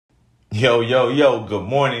Yo, yo, yo, good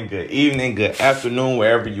morning, good evening, good afternoon,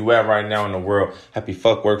 wherever you at right now in the world. Happy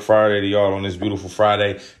Fuck Work Friday to y'all on this beautiful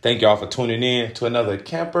Friday. Thank y'all for tuning in to another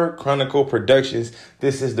Camper Chronicle Productions.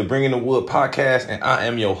 This is the Bringing the Wood podcast, and I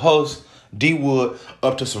am your host, D Wood,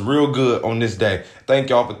 up to some real good on this day. Thank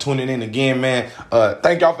y'all for tuning in again, man.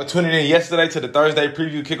 Thank y'all for tuning in yesterday to the Thursday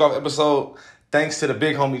preview kickoff episode. Thanks to the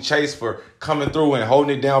big homie Chase for coming through and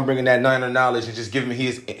holding it down, bringing that Niner knowledge and just giving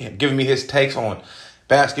me his takes on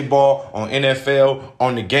basketball, on NFL,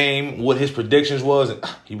 on the game, what his predictions was.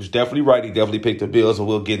 He was definitely right. He definitely picked the Bills, and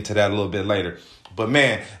we'll get into that a little bit later. But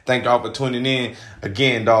man, thank y'all for tuning in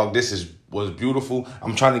again, dog. This was beautiful.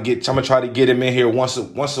 I'm gonna try to get him in here once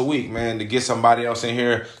a week, man, to get somebody else in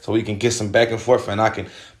here so we can get some back and forth, and I can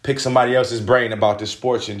pick somebody else's brain about this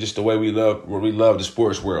sports and just the way we love the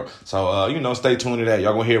sports world. So stay tuned to that.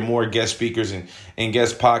 Y'all gonna hear more guest speakers and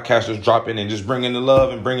guest podcasters dropping and just bringing the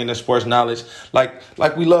love and bringing the sports knowledge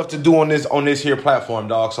like we love to do on this here platform,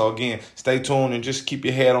 dog. So again, stay tuned and just keep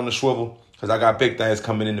your head on the swivel because I got big things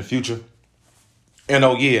coming in the future. And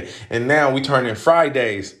oh yeah, and now we turning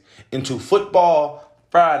Fridays into Football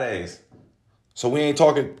Fridays. So we ain't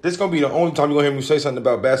talking, this is going to be the only time you're going to hear me say something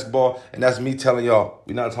about basketball, and that's me telling y'all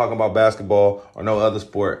we're not talking about basketball or no other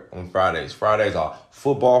sport on Fridays. Fridays are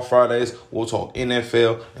Football Fridays. We'll talk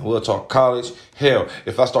NFL and we'll talk college. Hell,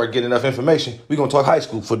 if I start getting enough information, we're going to talk high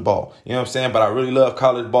school football. You know what I'm saying? But I really love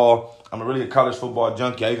college ball. I'm really a college football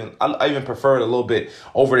junkie. I even prefer it a little bit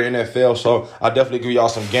over the NFL. So I'll definitely give y'all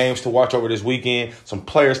some games to watch over this weekend, some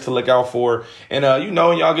players to look out for, and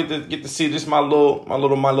y'all get to see just my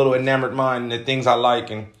little enamored mind and the things I like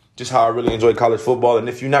and just how I really enjoy college football. And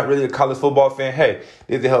if you're not really a college football fan, hey,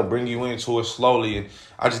 this to help bring you into it slowly. And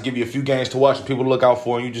I'll just give you a few games to watch and people to look out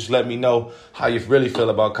for, and you just let me know how you really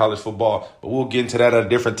feel about college football. But we'll get into that at a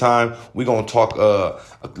different time. We're going to talk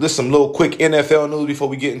just some little quick NFL news before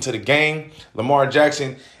we get into the game. Lamar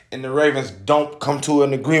Jackson and the Ravens don't come to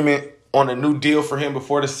an agreement on a new deal for him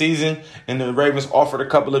before the season, and the Ravens offered a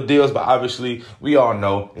couple of deals, but obviously we all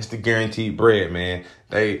know it's the guaranteed bread, man.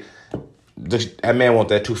 That man want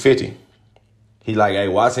that 250. He like, hey,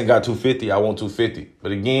 Watson got 250. I want 250.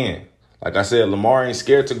 But again, like I said, Lamar ain't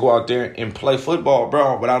scared to go out there and play football,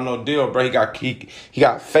 bro, without no deal, bro. He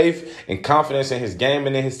got faith and confidence in his game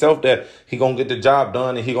and in himself that he gonna get the job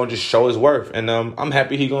done and he gonna just show his worth. And I'm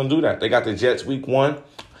happy he gonna do that. They got the Jets week 1.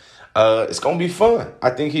 It's gonna be fun. I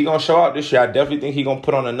think he gonna show out this year. I definitely think he gonna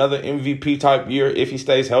put on another MVP type year if he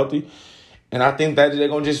stays healthy. And I think that they're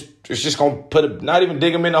going to it's just going to not even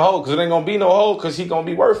dig him in the hole because it ain't going to be no hole because he's going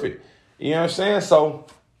to be worth it. You know what I'm saying? So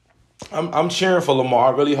I'm cheering for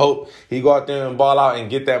Lamar. I really hope he go out there and ball out and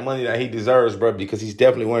get that money that he deserves, bro, because he's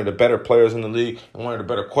definitely one of the better players in the league and one of the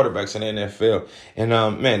better quarterbacks in the NFL. And,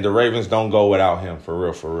 man, the Ravens don't go without him for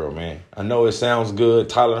real, man. I know it sounds good.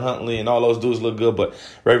 Tyler Huntley and all those dudes look good, but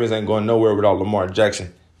Ravens ain't going nowhere without Lamar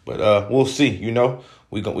Jackson. But we'll see,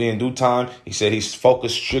 We in due time. He said he's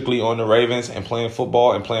focused strictly on the Ravens and playing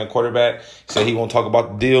football and playing quarterback. He said he won't talk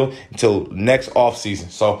about the deal until next offseason.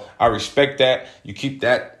 So I respect that. You keep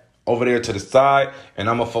that over there to the side, and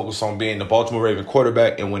I'm going to focus on being the Baltimore Raven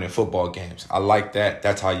quarterback and winning football games. I like that.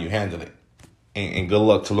 That's how you handle it. And good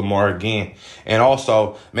luck to Lamar again. And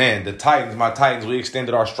also, man, my Titans, we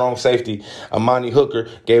extended our strong safety. Amani Hooker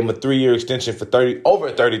gave him a 3-year extension for over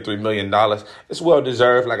 $33 million. It's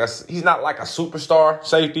well-deserved. He's not like a superstar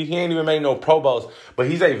safety. He ain't even made no Pro Bowls. But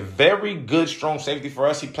he's a very good, strong safety for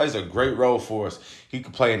us. He plays a great role for us. He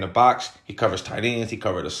can play in the box. He covers tight ends. He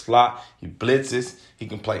covers the slot. He blitzes. He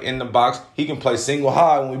can play in the box. He can play single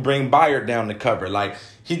high when we bring Byard down to cover.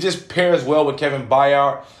 He just pairs well with Kevin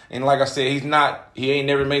Byard. And like I said, he ain't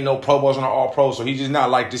never made no Pro Bowls on an All-Pro, so he's just not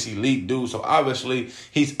like this elite dude. So obviously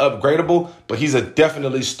he's upgradable, but he's a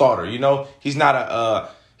definitely starter. He's not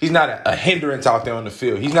a hindrance out there on the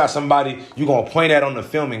field. He's not somebody you're gonna point at on the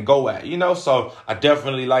film and go at. So I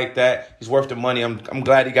definitely like that. He's worth the money. I'm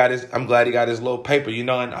glad he got his little paper.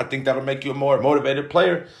 And I think that'll make you a more motivated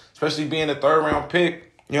player, especially being a 3rd-round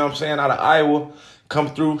pick. You know what I'm saying, out of Iowa.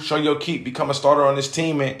 Come through, show your keep, become a starter on this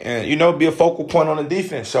team, and be a focal point on the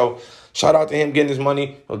defense. So shout out to him getting his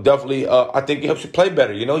money. He'll definitely, I think it helps you play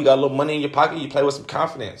better. You got a little money in your pocket, you play with some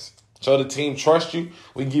confidence. So the team trusts you.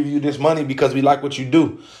 We give you this money because we like what you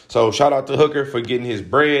do. So shout out to Hooker for getting his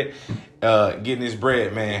bread,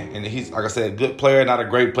 man. And he's, like I said, a good player, not a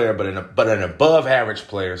great player, but an above average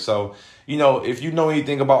player. So, if you know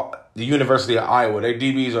anything about the University of Iowa. Their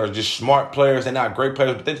DBs are just smart players. They're not great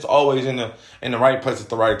players, but they're just always in the right place at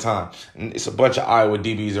the right time. And it's a bunch of Iowa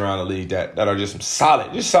DBs around the league that are just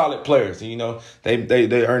solid players. You know,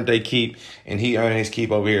 they earned their keep, and he earned his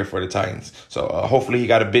keep over here for the Titans. So hopefully he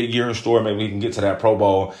got a big year in store. Maybe he can get to that Pro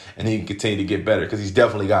Bowl and he can continue to get better, because he's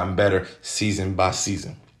definitely gotten better season by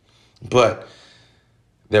season. But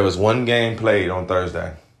there was one game played on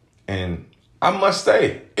Thursday, and I must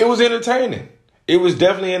say, it was entertaining. It was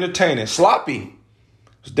definitely entertaining. Sloppy.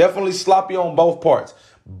 It was definitely sloppy on both parts,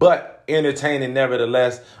 but entertaining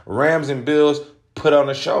nevertheless. Rams and Bills put on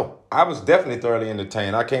a show. I was definitely thoroughly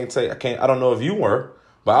entertained. I don't know if you were,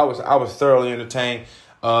 but I was thoroughly entertained.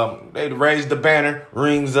 They raised the banner,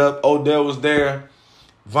 rings up. Odell was there.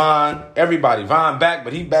 Everybody. Von back,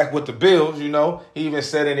 but he back with the Bills, you know. He even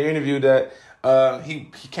said in the interview that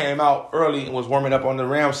he came out early and was warming up on the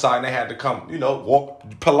Rams side, and they had to come, you know,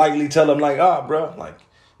 politely tell him, like, bro, like,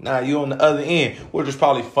 nah, you on the other end, which was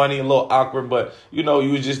probably funny, a little awkward, but, you know,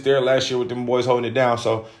 you was just there last year with them boys holding it down,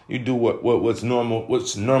 so you do what's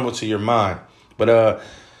normal to your mind. But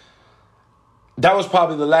that was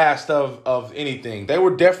probably the last of anything. They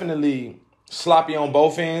were definitely sloppy on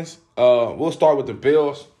both ends. We'll start with the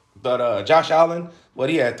Bills, but Josh Allen,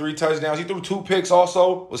 he had 3 touchdowns. He threw 2 picks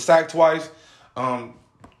also, was sacked twice.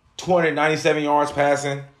 297 yards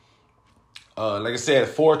passing. Like I said,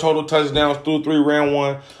 4 total touchdowns, threw 3, ran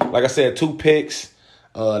 1. Like I said, 2 picks.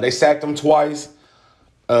 They sacked him twice.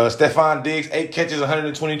 Stephon Diggs, 8 catches,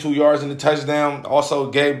 122 yards in the touchdown. Also,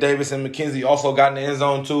 Gabe Davis and McKenzie also got in the end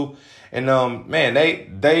zone too. And man,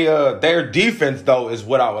 their defense though is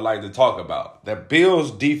what I would like to talk about. The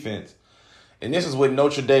Bills' defense, and this is with no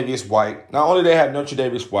Tre'Davious White. Not only they had no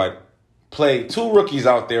Tre'Davious White, played 2 rookies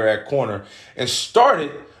out there at corner and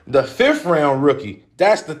started the 5th round rookie.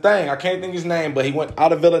 That's the thing. I can't think his name, but he went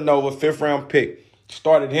out of Villanova, 5th round pick.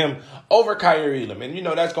 Started him over Kyrie Elam. And, you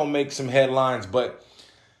know, that's going to make some headlines. But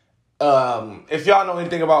if y'all know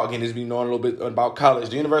anything about, again, this be knowing a little bit about college,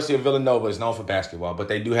 the University of Villanova is known for basketball, but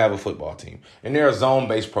they do have a football team. And they're a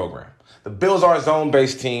zone-based program. The Bills are a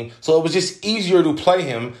zone-based team, so it was just easier to play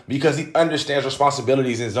him because he understands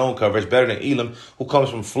responsibilities in zone coverage better than Elam, who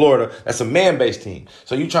comes from Florida. That's a man-based team.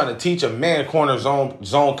 So you're trying to teach a man-corner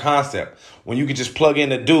zone concept when you can just plug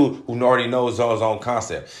in a dude who already knows zone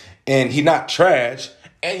concept. And he's not trash,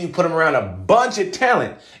 and you put him around a bunch of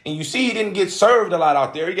talent. And you see he didn't get served a lot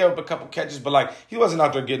out there. He gave up a couple catches, but, like, he wasn't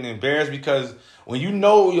out there getting embarrassed because when you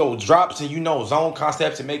know your drops and you know zone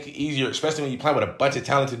concepts, it makes it easier, especially when you play with a bunch of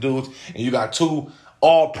talented dudes and you got 2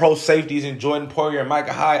 all-pro safeties in Jordan Poyer and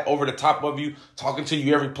Micah Hyde over the top of you, talking to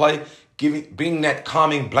you every play, being that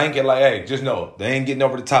calming blanket like, hey, just know, they ain't getting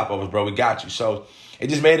over the top of us, bro. We got you. So it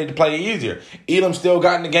just made it to play easier. Elam still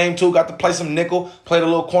got in the game, too. Got to play some nickel, played a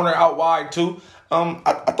little corner out wide, too.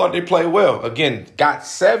 I thought they played well. Again, got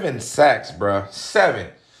 7 sacks, bro. 7.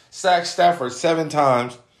 Sacked Stafford 7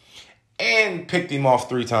 times. And picked him off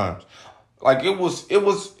 3 times. Like, it was,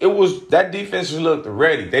 that defense looked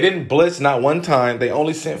ready. They didn't blitz not one time. They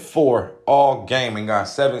only sent 4 all game and got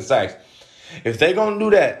 7 sacks. If they gonna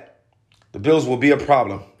do that, the Bills will be a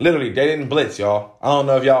problem. Literally, they didn't blitz, y'all. I don't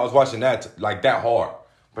know if y'all was watching that like that hard.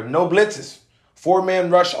 But no blitzes.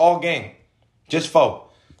 4-man rush all game. Just 4.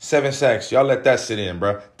 7 sacks. Y'all let that sit in,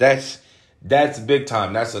 bro. That's big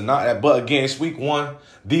time. But again, it's week 1.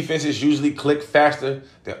 Defenses usually click faster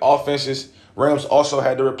than offenses. Rams also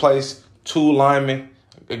had to replace 2 linemen.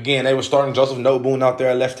 Again, they were starting Joseph Noboon out there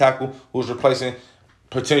at left tackle, who was replacing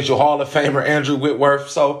potential Hall of Famer Andrew Whitworth.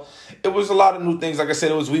 So it was a lot of new things. Like I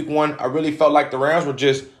said, it was week 1. I really felt like the Rams were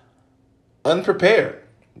just unprepared.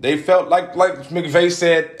 They felt like McVay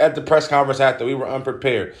said at the press conference after, we were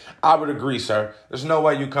unprepared. I would agree, sir. There's no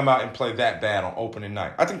way you come out and play that bad on opening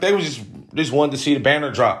night. I think they was just wanted to see the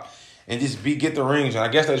banner drop and just get the rings. And I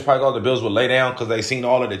guess they just probably thought the Bills would lay down because they seen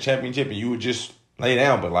all of the championship and you would just lay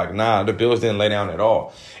down. But, like, nah, the Bills didn't lay down at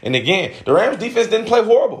all. And, again, the Rams defense didn't play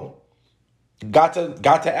horrible. Got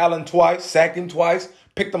to Allen twice, sacked him twice,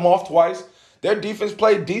 picked him off twice. Their defense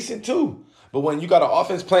played decent, too. But when you got an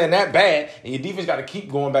offense playing that bad and your defense got to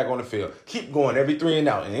keep going back on the field, keep going every 3 and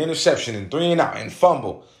out, and interception and 3 and out and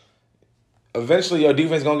fumble, eventually your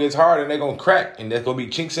defense is going to get tired and they're going to crack. And there's going to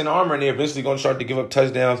be chinks in the armor and they're eventually going to start to give up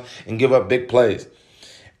touchdowns and give up big plays.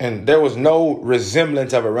 And there was no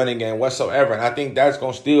resemblance of a running game whatsoever. And I think that's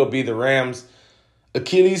going to still be the Rams'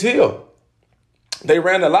 Achilles heel. They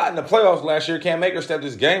ran a lot in the playoffs last year. Cam Akers stepped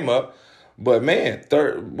this game up. But, man,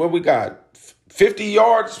 what we got? 50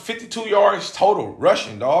 yards, 52 yards total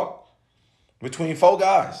rushing, dog, between 4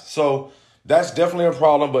 guys. So that's definitely a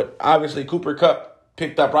problem. But obviously Cooper Kupp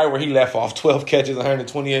picked up right where he left off, 12 catches,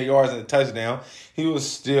 128 yards, and a touchdown. He was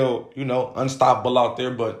still, unstoppable out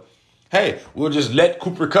there. But, hey, we'll just let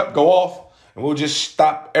Cooper Kupp go off, and we'll just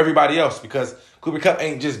stop everybody else because Cooper Kupp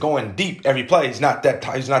ain't just going deep every play. He's not that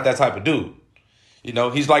type of dude.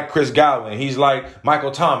 He's like Chris Godwin. He's like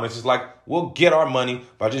Michael Thomas. It's like we'll get our money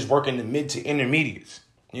by just working the mid to intermediates.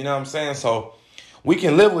 You know what I'm saying? So we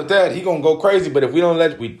can live with that. He gonna go crazy, but if we don't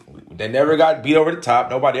they never got beat over the top.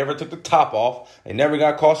 Nobody ever took the top off. They never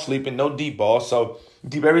got caught sleeping. No deep balls. So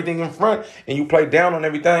keep everything in front, and you play down on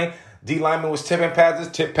everything. D lineman was tipping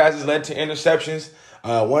passes. Tip passes led to interceptions.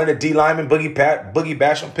 One of the D linemen, Boogie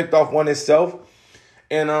Basham, picked off one himself.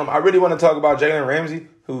 And I really want to talk about Jalen Ramsey,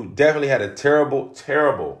 who definitely had a terrible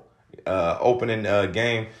opening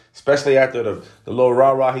game, especially after the little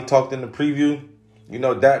rah-rah he talked in the preview. And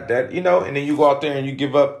then you go out there and you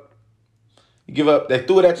give up. They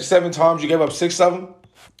threw it at you 7 times. You gave up 6 of them,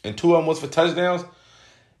 and 2 of them was for touchdowns.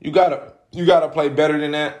 You gotta play better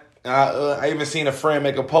than that. I even seen a friend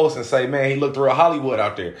make a post and say, man, he looked real Hollywood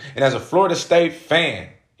out there. And as a Florida State fan,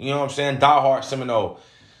 you know what I'm saying, diehard Seminole,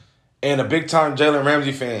 and a big-time Jalen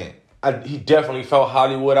Ramsey fan, he definitely felt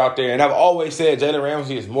Hollywood out there. And I've always said Jalen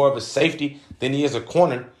Ramsey is more of a safety than he is a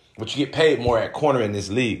corner, but you get paid more at corner in this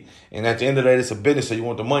league. And at the end of the day, it's a business, so you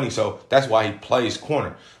want the money. So that's why he plays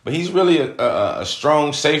corner. But he's really a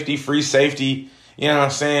strong safety, free safety, you know what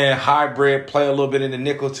I'm saying, hybrid, play a little bit in the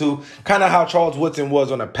nickel too. Kind of how Charles Woodson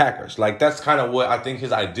was on the Packers. Like, that's kind of what I think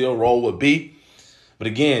his ideal role would be. But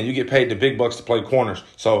again, you get paid the big bucks to play corners.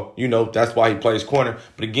 So, that's why he plays corner.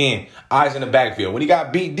 But again, eyes in the backfield. When he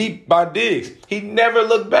got beat deep by Diggs, he never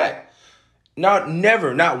looked back. Not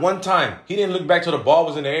one time. He didn't look back till the ball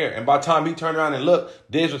was in the air. And by the time he turned around and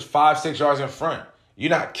looked, Diggs was 5-6 yards in front. You're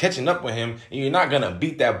not catching up with him, and you're not going to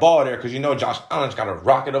beat that ball there because Josh Allen's got a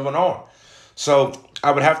rocket of an arm. So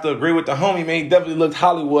I would have to agree with the homie, man. He definitely looked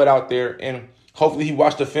Hollywood out there, and hopefully he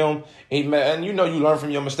watched the film. And you learn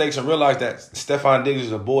from your mistakes and realize that Stephon Diggs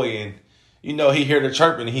is a boy, and he hear the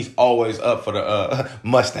chirping, and he's always up for the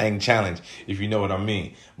Mustang Challenge, if you know what I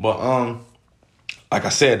mean. But like I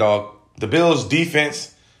said, dog, the Bills'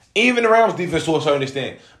 defense, even the Rams' defense to a certain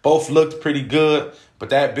extent, both looked pretty good. But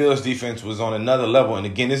that Bills defense was on another level. And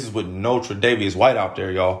again, this is with no Tre'Davious White out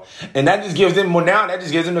there, y'all. And that just gives them more now. That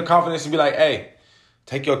just gives them the confidence to be like, hey,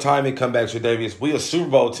 take your time and come back, Tre'Davious. We a Super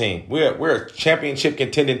Bowl team. We're a championship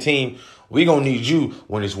contending team. We gonna need you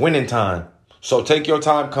when it's winning time. So take your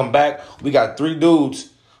time, come back. We got 3 dudes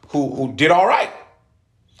who did all right.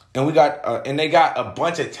 And they got a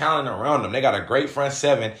bunch of talent around them. They got a great front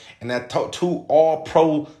 7 and that 2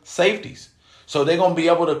 all-pro safeties. So they're going to be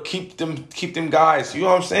able to keep them guys, you know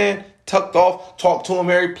what I'm saying, tucked off, talk to them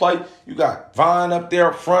every play. You got Vaughn up there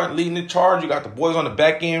up front leading the charge. You got the boys on the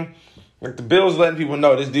back end. Like, the Bills letting people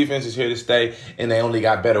know this defense is here to stay, and they only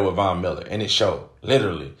got better with Von Miller. And it showed,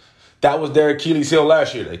 literally. That was their Achilles heel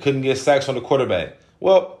last year. They couldn't get sacks on the quarterback.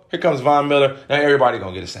 Well, here comes Von Miller. Now everybody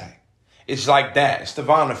going to get a sack. It's like that. It's the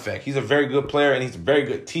Von effect. He's a very good player, and he's a very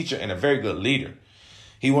good teacher and a very good leader.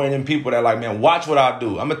 He one of them people that like, man, watch what I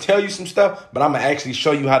do. I'm going to tell you some stuff, but I'm going to actually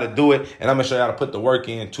show you how to do it, and I'm going to show you how to put the work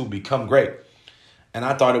in to become great. And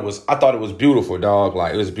I thought it was beautiful, dog.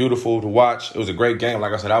 Like, it was beautiful to watch. It was a great game.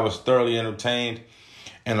 Like I said, I was thoroughly entertained.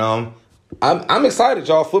 And I'm excited,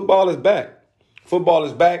 y'all. Football is back. Football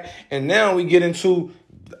is back. And now we get into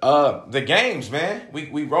the games, man.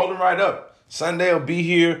 We rolling right up. Sunday will be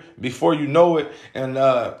here before you know it. And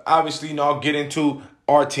obviously, I'll get into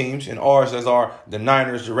our teams, and ours as are the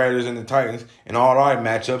Niners, the Raiders, and the Titans, and all our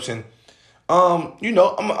matchups. And, I'm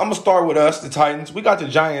going to start with us, the Titans. We got the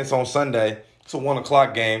Giants on Sunday. It's a 1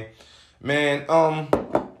 o'clock game. Man,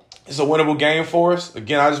 it's a winnable game for us.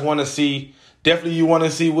 Again, I just want to see, definitely you want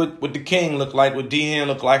to see what the King look like, what D-Hen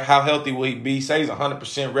look like, how healthy will he be. Say he's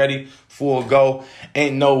 100% ready, full go.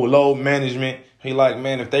 Ain't no load management. He like,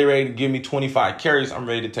 man, if they ready to give me 25 carries, I'm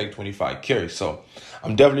ready to take 25 carries. So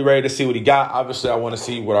I'm definitely ready to see what he got. Obviously, I want to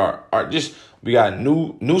see what we got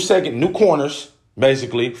new corners,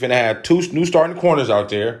 basically. Finna have 2 new starting corners out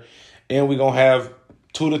there. And we're going to have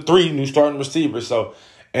 2 to 3 new starting receivers. So,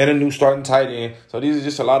 and a new starting tight end. So these are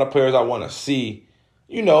just a lot of players I want to see.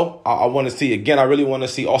 I want to see, again, I really want to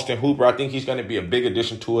see Austin Hooper. I think he's going to be a big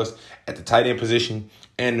addition to us at the tight end position.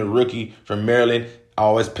 And the rookie from Maryland, I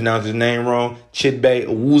always pronounce his name wrong, Chidbe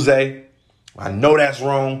Awuzie. I know that's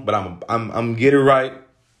wrong, but I'm get it right.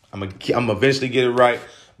 I'm eventually get it right.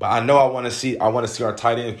 But I know I want to see our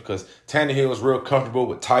tight ends because Tannehill is real comfortable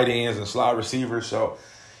with tight ends and slot receivers. So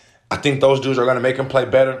I think those dudes are going to make him play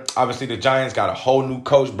better. Obviously, the Giants got a whole new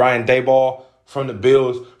coach, Brian Daboll, from the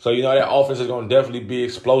Bills. So, that offense is going to definitely be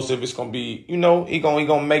explosive. It's going to be, he going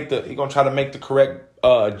to try to make the correct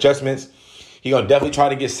adjustments. He going to definitely try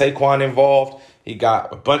to get Saquon involved. He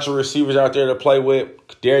got a bunch of receivers out there to play with.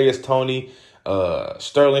 Kadarius Toney,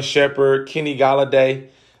 Sterling Shepard, Kenny Galladay.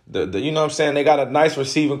 You know what I'm saying? They got a nice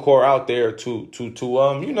receiving core out there to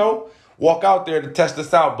walk out there to test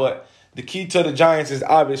us out. But the key to the Giants is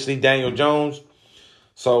obviously Daniel Jones.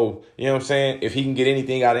 So, you know what I'm saying? If he can get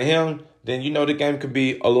anything out of him, then the game could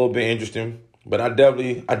be a little bit interesting. But I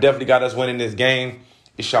definitely got us winning this game.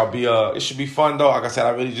 It should be fun though. Like I said,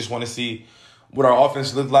 I really just want to see what our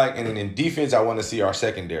offense looks like, and then in defense, I want to see our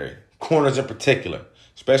secondary, corners in particular,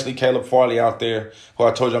 especially Caleb Farley out there, who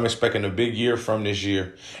I told you I'm expecting a big year from this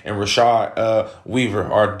year, and Rashad Weaver,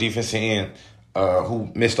 our defensive end, who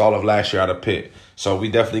missed all of last year out of Pitt. So we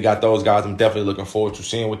definitely got those guys. I'm definitely looking forward to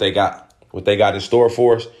seeing what they got in store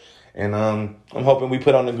for us. And I'm hoping we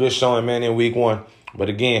put on a good showing, man, in week 1. But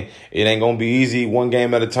again, it ain't going to be easy, one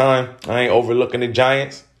game at a time. I ain't overlooking the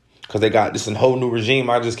Giants because they got this a whole new regime.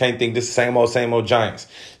 I just can't think this is the same old Giants.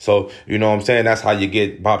 So, you know what I'm saying? That's how you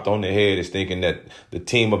get bopped on the head, is thinking that the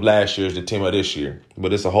team of last year is the team of this year.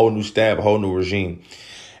 But it's a whole new stab, a whole new regime.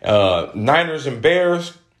 Niners and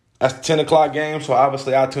Bears, that's the 10 o'clock game. So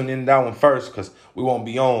obviously I'll tune in that one first because we won't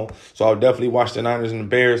be on. So I'll definitely watch the Niners and the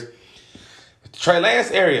Bears. The Trey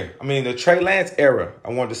Lance era. I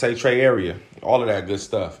wanted to say Trey area. All of that good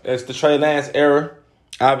stuff. It's the Trey Lance era.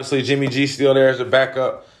 Obviously, Jimmy G still there as a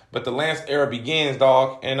backup. But the Lance era begins,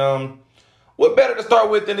 dog. And what better to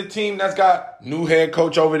start with than a team that's got new head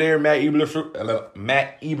coach over there, Matt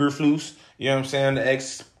Eberflus. You know what I'm saying? The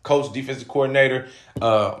ex-coach, defensive coordinator.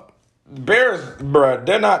 Bears, bruh,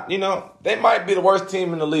 they're not, they might be the worst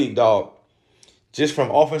team in the league, dog. Just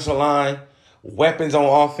from offensive line, weapons on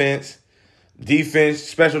offense, defense,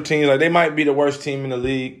 special teams. Like, they might be the worst team in the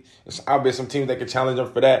league. I'll bet some teams that could challenge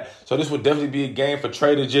them for that. So this would definitely be a game for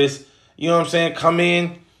Trey to just, come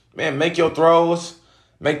in, man, make your throws,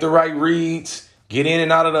 make the right reads, get in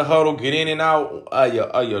and out of the huddle, get in and out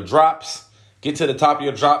your drops, get to the top of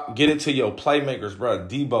your drop, get it to your playmakers, bro,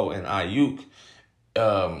 Debo and Ayuk.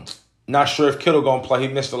 Not sure if Kittle going to play. He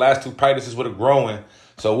missed the last 2 practices with a groin,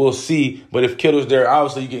 so we'll see. But if Kittle's there,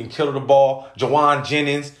 obviously you're getting Kittle the ball, Jawan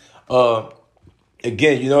Jennings.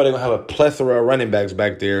 Again, they're going to have a plethora of running backs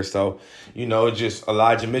back there. So, just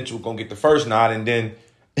Elijah Mitchell going to get the first nod, and then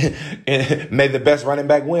may the best running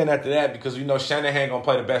back win after that, because Shanahan going to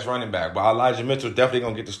play the best running back. But Elijah Mitchell definitely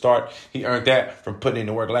going to get the start. He earned that from putting in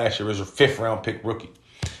the work last year as a 5th-round pick rookie.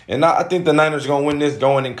 And I think the Niners are going to win this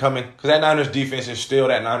going and coming, because that Niners defense is still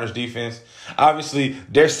that Niners defense. Obviously,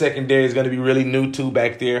 their secondary is going to be really new, too,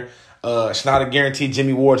 back there. It's not a guarantee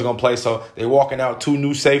Jimmy Ward's going to play, so they're walking out 2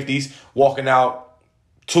 new safeties, walking out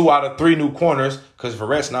 2 out of 3 new corners because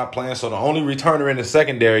Verrett's not playing. So the only returner in the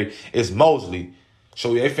secondary is Mosley.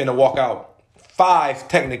 So they finna walk out 5,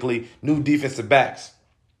 technically, new defensive backs.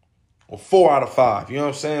 Or 4 out of 5. You know what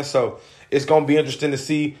I'm saying? So it's going to be interesting to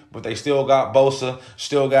see. But they still got Bosa.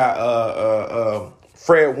 Still got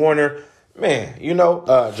Fred Warner. Man,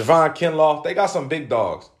 Javon Kinlaw. They got some big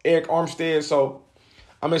dogs. Eric Armstead. So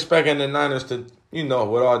I'm expecting the Niners to, with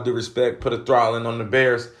all due respect, put a throttling on the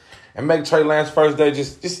Bears and make Trey Lance first day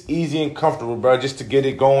just easy and comfortable, bro, just to get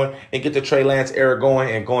it going and get the Trey Lance era going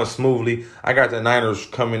and going smoothly. I got the Niners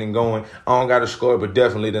coming and going. I don't got to score, but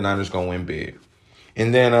definitely the Niners going to win big.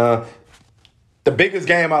 And then the biggest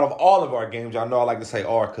game out of all of our games, y'all know I like to say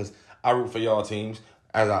 "are" because I root for y'all teams,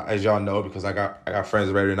 as y'all know, because I got friends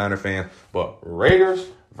that are Niner fans. But Raiders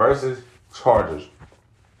versus Chargers.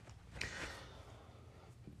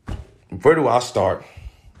 Where do I start?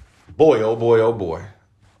 Boy, oh boy, oh boy.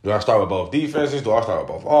 Do I start with both defenses? Do I start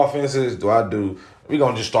with both offenses? We're going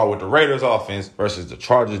to just start with the Raiders offense versus the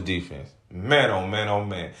Chargers defense. Man, oh man, oh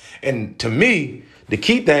man. And to me, the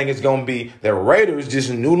key thing is going to be the Raiders, just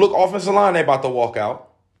a new look offensive line they about to walk out,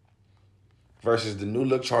 versus the new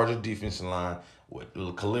look Chargers defensive line with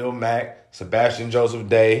Khalil Mack, Sebastian Joseph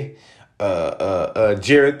Day,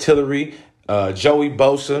 Jared Tillery, Joey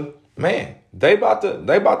Bosa. Man, they about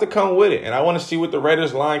to come with it. And I want to see what the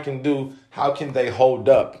Raiders line can do. How can they hold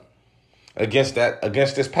up against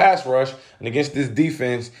this pass rush and against this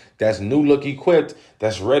defense that's new look equipped,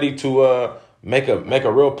 that's ready to make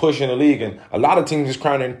a real push in the league? And a lot of teams is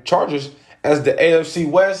crowning Chargers as the AFC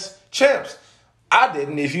West champs. I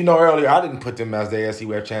didn't. If you know earlier, I didn't put them as the AFC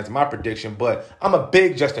West champs in my prediction, but I'm a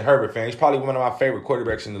big Justin Herbert fan. He's probably one of my favorite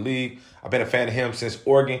quarterbacks in the league. I've been a fan of him since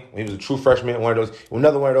Oregon when he was a true freshman,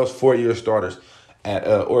 another one of those 4-year starters at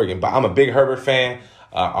Oregon. But I'm a big Herbert fan.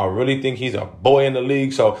 I really think he's a boy in the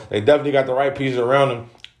league, so they definitely got the right pieces around him.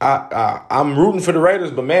 I'm rooting for the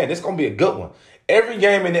Raiders, but man, it's gonna be a good one. Every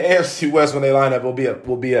game in the AFC West when they line up will be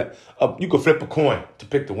a you can flip a coin to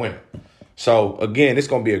pick the winner. So again, it's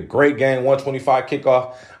gonna be a great game. 125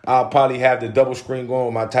 kickoff. I'll probably have the double screen going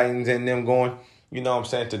with my Titans and them going. You know what I'm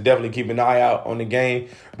saying? To definitely keep an eye out on the game.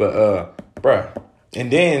 But bruh.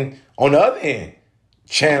 And then on the other end,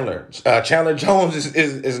 Chandler Jones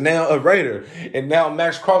is now a Raider. And now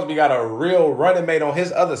Max Crosby got a real running mate on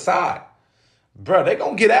his other side. Bruh, they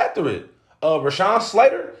gonna get after it. Rashawn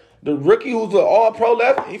Slater, the rookie who's the all-pro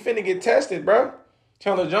left, he finna get tested, bruh.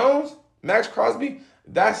 Chandler Jones, Max Crosby,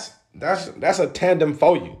 that's a tandem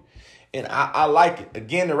for you. And I like it.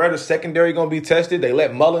 Again, the Raiders secondary going to be tested. They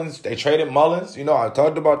traded Mullins. You know, I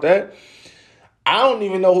talked about that. I don't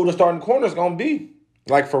even know who the starting corner is going to be.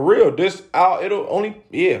 Like, for real.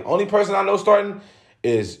 Only person I know starting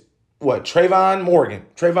is, Trayvon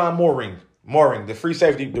Mooring, the free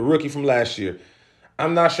safety, the rookie from last year.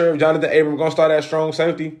 I'm not sure if Jonathan Abram going to start at strong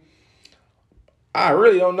safety. I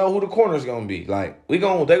really don't know who the corner is going to be. Like, they're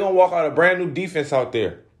going to walk out a brand new defense out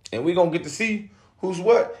there. And we're going to get to see who's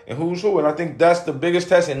what and who's who. And I think that's the biggest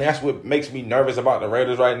test, and that's what makes me nervous about the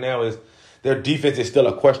Raiders right now is their defense is still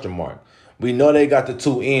a question mark. We know they got the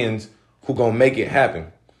two ends who going to make it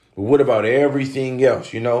happen. But what about everything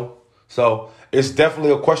else, you know? So it's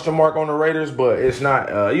definitely a question mark on the Raiders, but it's not,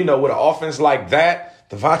 with an offense like that,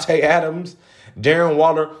 Devontae Adams, Darren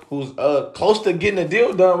Waller, who's close to getting a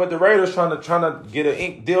deal done with the Raiders, trying to get an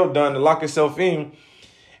ink deal done to lock himself in,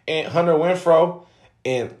 and Hunter Renfrow,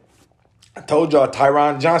 and I told y'all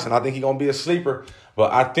Tyron Johnson. I think he's going to be a sleeper.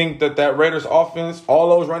 But I think that Raiders offense, all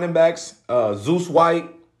those running backs, Zeus White,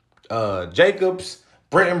 Jacobs,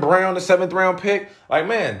 Brenton Brown, the 7th round pick, like,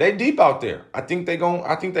 man, they deep out there. I think they're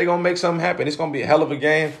gonna make something happen. It's going to be a hell of a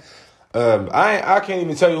game. I can't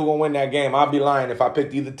even tell you who's going to win that game. I'll be lying if I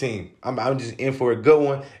picked either team. I'm just in for a good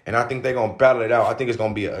one, and I think they're going to battle it out. I think it's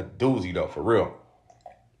going to be a doozy, though, for real.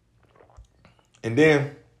 And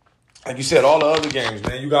then, like you said, all the other games,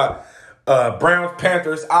 man, you got Browns,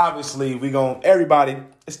 Panthers, obviously,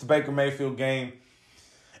 it's the Baker Mayfield game.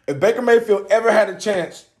 If Baker Mayfield ever had a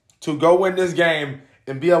chance to go win this game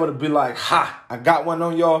and be able to be like, I got one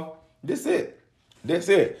on y'all, that's it.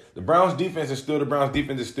 The Browns defense is still going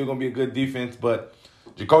to be a good defense, but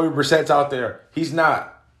Jacoby Brissett's out there. He's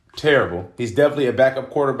not terrible. He's definitely a backup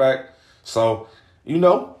quarterback. So, they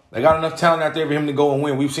got enough talent out there for him to go and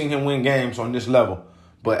win. We've seen him win games on this level.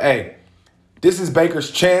 But, hey, this is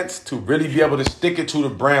Baker's chance to really be able to stick it to the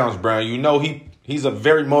Browns, Brown. He's a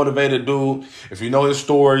very motivated dude. If you know his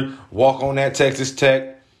story, walk on that Texas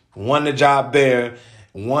Tech, won the job there,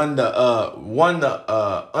 won the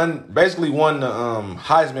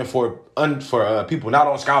Heisman for people not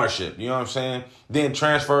on scholarship. You know what I'm saying? Then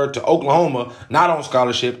transferred to Oklahoma, not on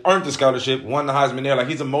scholarship, earned the scholarship, won the Heisman there. Like,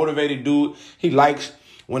 he's a motivated dude. He likes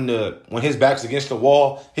when his back's against the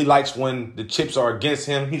wall. He likes when the chips are against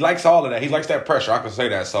him. He likes all of that. He likes that pressure. I can say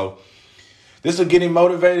that. So this will get him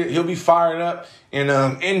motivated. He'll be firing up. And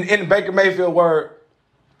in Baker Mayfield word,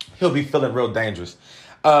 he'll be feeling real dangerous.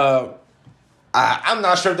 I'm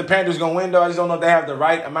not sure if the Panthers going to win, though. I just don't know if they have the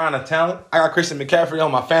right amount of talent. I got Christian McCaffrey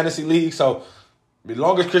on my fantasy league. So as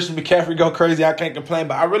long as Christian McCaffrey go crazy, I can't complain.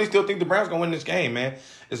 But I really still think the Browns going to win this game, man.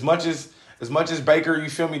 As much as Baker, you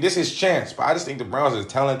feel me, this is chance. But I just think the Browns are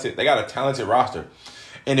talented. They got a talented roster.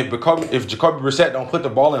 And if Jacoby Brissett don't put the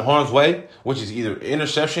ball in harm's way, which is either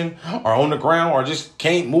interception or on the ground or just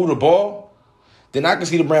can't move the ball, then I can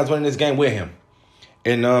see the Browns winning this game with him.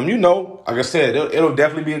 And, like I said, it'll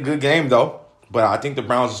definitely be a good game, though. But I think the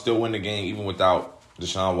Browns will still win the game even without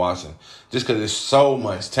Deshaun Watson. Just because there's so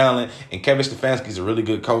much talent. And Kevin Stefanski's a really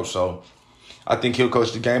good coach, so I think he'll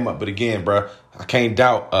coach the game up. But again, bro, I can't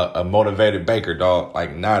doubt a motivated Baker, dog.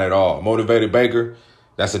 Like, not at all. Motivated Baker,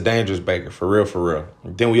 that's a dangerous Baker, for real, for real.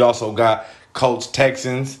 Then we also got Colts,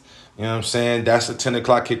 Texans. You know what I'm saying? That's a 10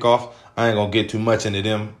 o'clock kickoff. I ain't going to get too much into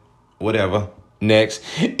them. Whatever. Next,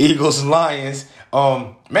 Eagles, Lions.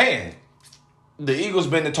 Man, the Eagles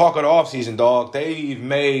been the talk of the offseason, dog. They've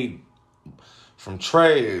made, from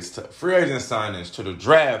trades to free agent signings to the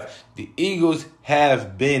draft, the Eagles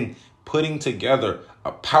have been putting together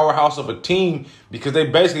a powerhouse of a team because they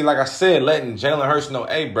basically, like I said, letting Jalen Hurts know,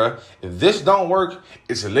 hey, bro, if this don't work,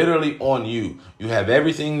 it's literally on you. You have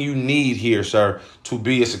everything you need here, sir, to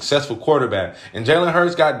be a successful quarterback. And Jalen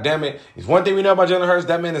Hurts, goddammit, if one thing we know about Jalen Hurts,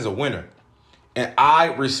 that man is a winner. And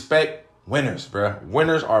I respect winners, bro.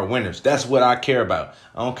 Winners are winners. That's what I care about.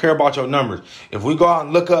 I don't care about your numbers. If we go out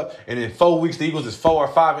and look up and in 4 weeks the Eagles is 4 or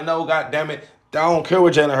 5-0, goddammit, I don't care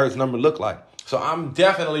what Jalen Hurts' number look like. So I'm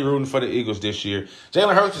definitely rooting for the Eagles this year.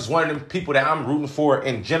 Jalen Hurts is one of the people that I'm rooting for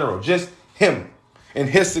in general. Just him. and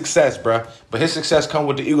his success, bro. But his success come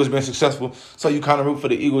with the Eagles being successful, so you kind of root for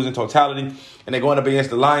the Eagles in totality, and they're going up against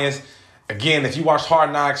the Lions. Again, if you watch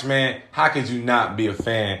Hard Knocks, man, how could you not be a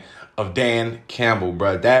fan of Dan Campbell,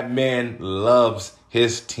 bro? That man loves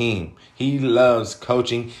his team. He loves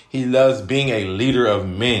coaching. He loves being a leader of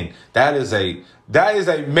men. That is a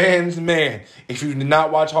man's man. If you did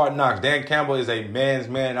not watch Hard Knocks, Dan Campbell is a man's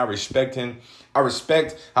man. I respect him. I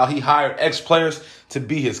respect how he hired ex-players to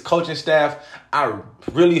be his coaching staff. I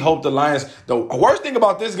really hope the Lions. The worst thing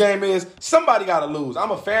about this game is somebody got to lose.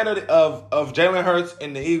 I'm a fan of Jalen Hurts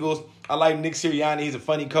and the Eagles. I like Nick Sirianni. He's a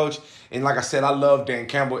funny coach. And like I said, I love Dan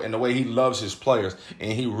Campbell and the way he loves his players.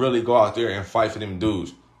 And he really go out there and fight for them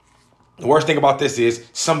dudes. The worst thing about this is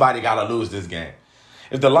somebody got to lose this game.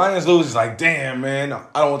 If the Lions lose, it's like, damn, man, I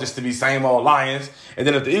don't want this to be same old Lions. And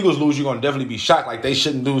then if the Eagles lose, you're going to definitely be shocked like they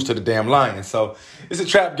shouldn't lose to the damn Lions. So it's a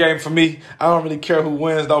trap game for me. I don't really care who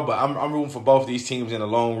wins, though, but I'm rooting for both these teams in the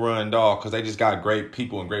long run, dog, because they just got great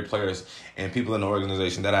people and great players and people in the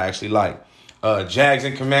organization that I actually like. Jags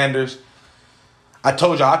and Commanders. I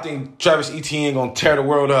told y'all, I think Travis Etienne going to tear the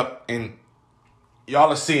world up, and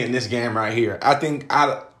y'all are seeing this game right here.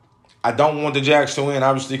 I don't want the Jags to win,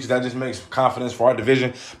 obviously, because that just makes confidence for our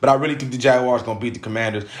division. But I really think the Jaguars going to beat the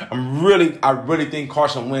Commanders. I really think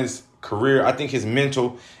Carson Wentz's career, I think his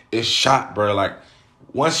mental is shot, bro. Like,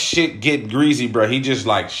 once shit get greasy, bro, he just,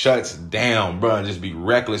 like, shuts down, bro, and just be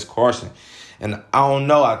reckless Carson. And I don't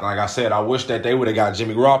know. Like I said, I wish that they would have got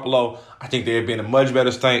Jimmy Garoppolo. I think they'd been a much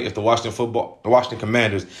better state if the Washington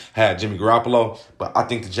Commanders had Jimmy Garoppolo. But I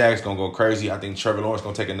think the Jags going to go crazy. I think Trevor Lawrence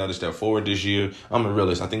going to take another step forward this year. I'm a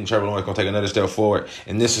realist. I think Trevor Lawrence going to take another step forward.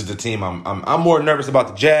 And this is the team. I'm more nervous about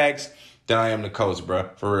the Jags than I am the Colts,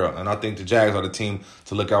 bro, for real. And I think the Jags are the team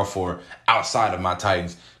to look out for outside of my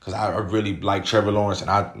Titans. Because I really like Trevor Lawrence, and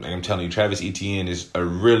I'm telling you, Travis Etienne is a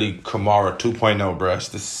really Kamara 2.0, bro. It's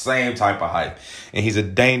the same type of hype, and he's a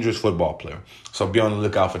dangerous football player. So be on the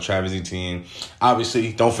lookout for Travis Etienne.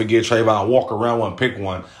 Obviously, don't forget Trayvon Walker, round one, pick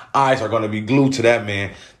one. Eyes are going to be glued to that man.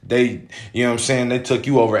 You know what I'm saying? They took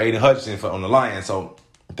you over Aiden Hutchinson on the Lions, so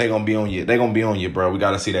they're going to be on you. They're going to be on you, bro. We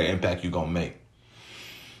got to see that impact you're going to make.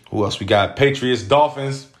 Who else we got? Patriots,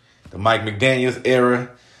 Dolphins, the Mike McDaniels era.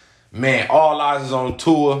 Man, all eyes is on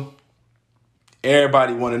Tua.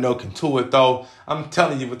 Everybody want to know, can Tua throw? I'm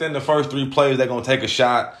telling you, within the first 3 plays, they're going to take a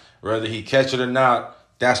shot. Whether he catch it or not,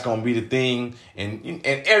 that's going to be the thing. And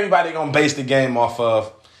everybody going to base the game off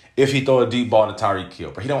of if he throw a deep ball to Tyreek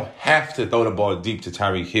Hill. But he don't have to throw the ball deep to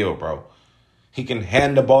Tyreek Hill, bro. He can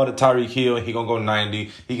hand the ball to Tyreek Hill, and he going to go 90.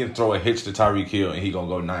 He can throw a hitch to Tyreek Hill, and he going to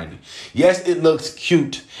go 90. Yes, it looks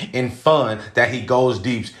cute and fun that he goes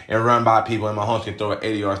deep and run by people, and Mahomes can throw it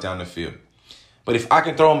 80 yards down the field. But if I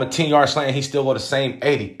can throw him a 10-yard slant, he still go the same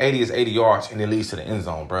 80. 80 is 80 yards, and it leads to the end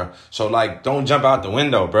zone, bro. So, like, don't jump out the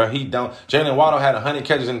window, bro. Jalen Waddle had 100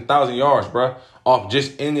 catches and 1,000 yards, bro, off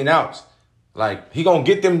just in and outs. Like, he going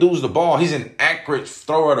to get them dudes the ball. He's an accurate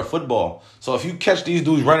thrower of the football. So if you catch these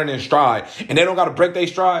dudes running in stride and they don't got to break their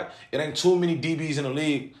stride, it ain't too many DBs in the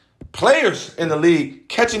league, players in the league,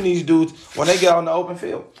 catching these dudes when they get out in the open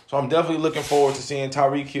field. So I'm definitely looking forward to seeing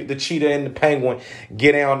Tyreek, the Cheetah and the Penguin,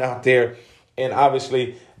 get down out there. And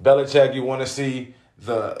obviously, Belichick, you want to see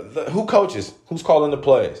the who coaches, who's calling the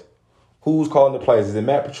plays. Who's calling the plays? Is it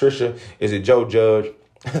Matt Patricia? Is it Joe Judge?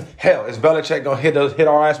 Hell, is Belichick going to hit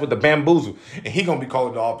our ass with the bamboozle? And he going to be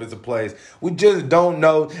calling the offensive plays. We just don't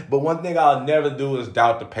know. But one thing I'll never do is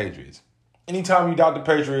doubt the Patriots. Anytime you doubt the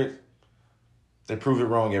Patriots, they prove it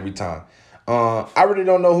wrong every time. I really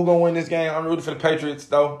don't know who's going to win this game. I'm rooting for the Patriots,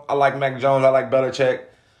 though. I like Mac Jones. I like Belichick.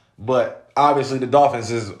 But obviously, the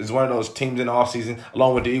Dolphins is one of those teams in the offseason,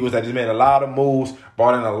 along with the Eagles, that just made a lot of moves,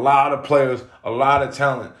 brought in a lot of players, a lot of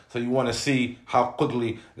talent. So you want to see how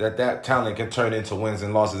quickly that talent can turn into wins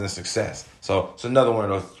and losses and success. So it's another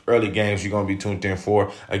one of those early games you're going to be tuned in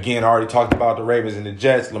for. Again, I already talked about the Ravens and the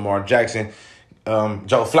Jets, Lamar Jackson,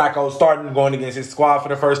 Joe Flacco starting, going against his squad for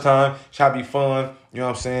the first time. Should be fun. You know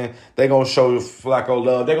what I'm saying? They're going to show Flacco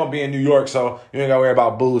love. They're going to be in New York, so you ain't got to worry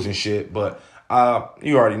about booze and shit. But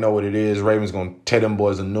you already know what it is. Ravens going to tear them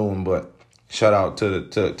boys a new one, but shout out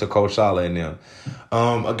to Coach Saleh and them.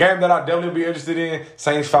 A game that I definitely be interested in,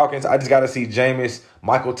 Saints-Falcons. I just got to see Jameis,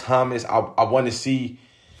 Michael Thomas. I want to see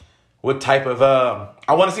what type of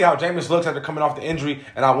I want to see how Jameis looks after coming off the injury,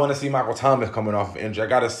 and I want to see Michael Thomas coming off of injury. I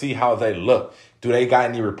got to see how they look. Do they got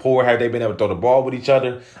any rapport? Have they been able to throw the ball with each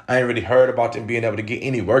other? I ain't really heard about them being able to get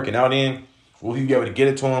any working out in. Will he be able to get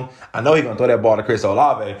it to him? I know he's going to throw that ball to Chris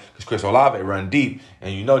Olave because Chris Olave run deep,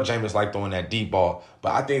 and you know Jameis like throwing that deep ball.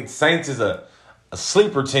 But I think Saints is a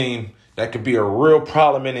sleeper team that could be a real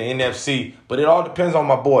problem in the NFC. But it all depends on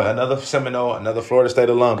my boy, another Seminole, another Florida State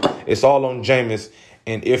alum. It's all on Jameis.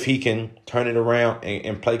 And if he can turn it around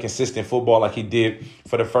and play consistent football like he did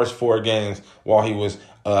for the first 4 games while he was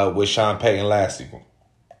with Sean Payton last season.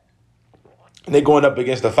 And they're going up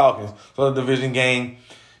against the Falcons. So the division game,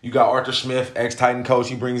 you got Arthur Smith, ex-Titan coach.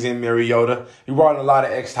 He brings in Mariota. He brought in a lot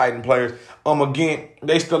of ex-Titan players. Again,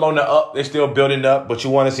 they still on the up. They still building up. But you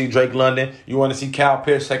want to see Drake London. You want to see Kyle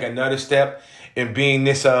Pitts take another step in being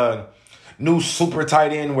this new super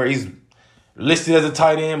tight end where he's listed as a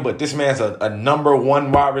tight end, but this man's a number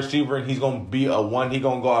 1 wide receiver, and he's going to be a one. He's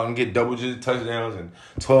going to go out and get double-digit touchdowns and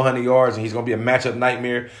 1,200 yards, and he's going to be a matchup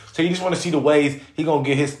nightmare. So you just want to see the ways he's going to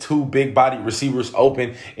get his 2 big-bodied receivers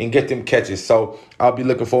open and get them catches. So I'll be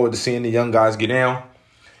looking forward to seeing the young guys get down.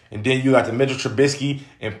 And then you got the Mitchell Trubisky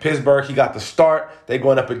in Pittsburgh. He got the start. They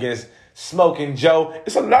going up against Smoking Joe.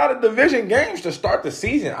 It's a lot of division games to start the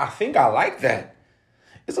season. I think I like that.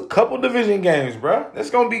 It's a couple division games, bro.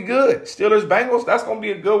 That's going to be good. Steelers-Bengals, that's going to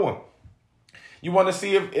be a good one. You want to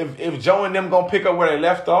see if Joe and them going to pick up where they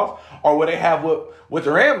left off or what they have with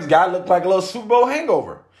the Rams guy look like a little Super Bowl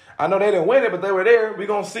hangover. I know they didn't win it, but they were there. We're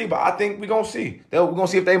going to see, but I think we're going to see. We're going to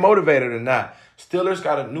see if they motivated or not. Steelers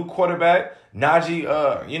got a new quarterback.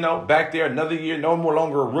 Najee, back there another year, no more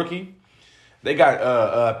longer a rookie. They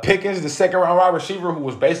got Pickens, the second-round wide receiver, who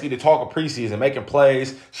was basically the talk of preseason, making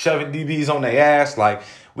plays, shoving DBs on their ass. Like,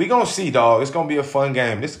 we going to see, dog. It's going to be a fun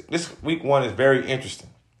game. This week 1 is very interesting.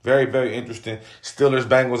 Very, very interesting.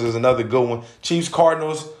 Steelers-Bengals is another good one.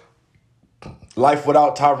 Chiefs-Cardinals, life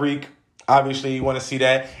without Tyreek. Obviously, you want to see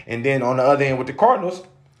that. And then on the other end with the Cardinals,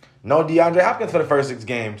 no DeAndre Hopkins for the first 6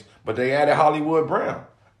 games, but they added Hollywood Brown.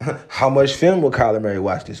 How much film will Kyler Murray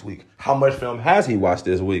watch this week? How much film has he watched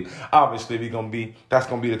this week? Obviously, that's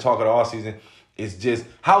gonna be the talk of the offseason. It's just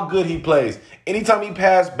how good he plays. Anytime he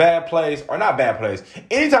passes bad plays, or not bad plays,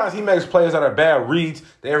 anytime he makes plays that are bad reads,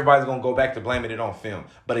 then everybody's gonna go back to blaming it on film.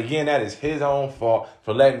 But again, that is his own fault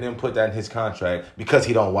for letting them put that in his contract because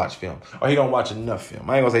he don't watch film or he don't watch enough film.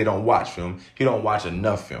 I ain't gonna say he don't watch film. He don't watch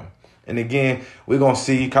enough film. And again, we're gonna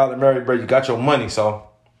see Kyler Murray, bro. You got your money, so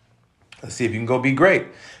let's see if you can go be great.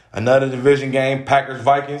 Another division game,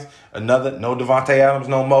 Packers-Vikings. Another, no Devontae Adams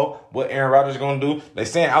no more. What Aaron Rodgers going to do? They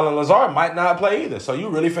saying Alan Lazard might not play either. So you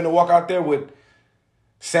really finna walk out there with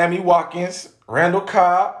Sammy Watkins, Randall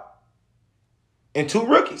Cobb, and 2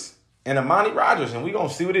 rookies. And Amani Rodgers. And we going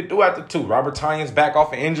to see what it do after 2. Robert Tonyan's back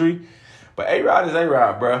off an injury. But A-Rod is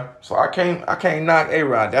A-Rod, bro. So I can't knock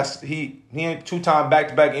A-Rod. He ain't 2-time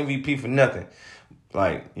back-to-back MVP for nothing.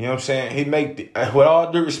 Like, you know what I'm saying? He make, with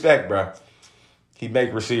all due respect, bro, he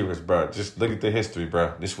make receivers, bro. Just look at the history,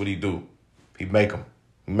 bro. This is what he do. He make them.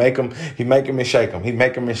 He make them and shake them. He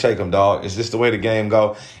make them and shake them, dog. It's just the way the game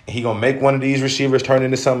go. And he going to make one of these receivers turn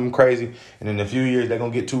into something crazy. And in a few years, they're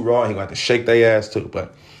going to get too raw. And he going to have to shake their ass, too.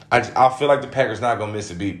 But I feel like the Packers not going to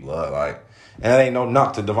miss a beat, blood. Like, and that ain't no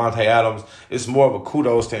knock to Devontae Adams. It's more of a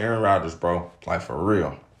kudos to Aaron Rodgers, bro. Like, for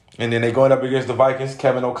real. And then they going up against the Vikings.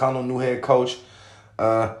 Kevin O'Connell, new head coach.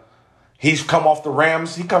 He's come off the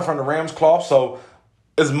Rams. He come from the Rams cloth. So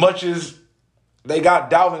as much as they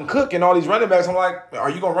got Dalvin Cook and all these running backs, I'm like, are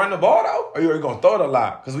you going to run the ball, though? Or are you going to throw it a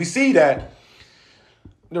lot? Because we see that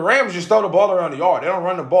the Rams just throw the ball around the yard. They don't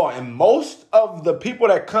run the ball. And most of the people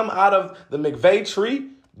that come out of the McVay tree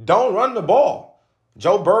don't run the ball.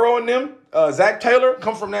 Joe Burrow and them, Zach Taylor,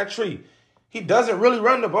 come from that tree. He doesn't really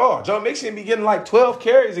run the ball. Joe Mixon be getting like 12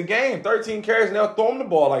 carries a game, 13 carries, and they'll throw him the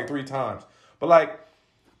ball like 3 times. But, like,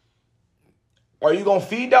 are you going to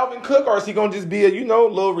feed Dalvin Cook, or is he going to just be a,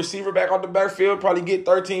 little receiver back on the backfield, probably get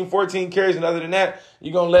 13, 14 carries, and other than that,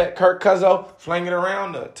 you're going to let Kirk Cousins fling it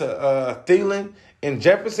around to Thielen and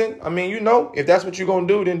Jefferson? I mean, if that's what you're going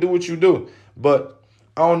to do, then do what you do. But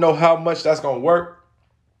I don't know how much that's going to work.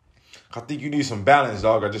 I think you need some balance,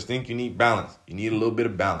 dog. I just think you need balance. You need a little bit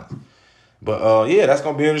of balance. But, that's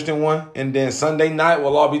going to be an interesting one. And then Sunday night,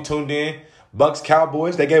 we'll all be tuned in. Bucks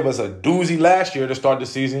Cowboys, they gave us a doozy last year to start the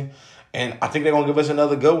season. And I think they're going to give us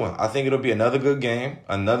another good one. I think it'll be another good game.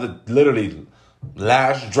 Another literally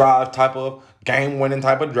last drive type of game-winning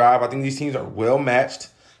type of drive. I think these teams are well matched.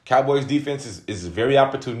 Cowboys defense is very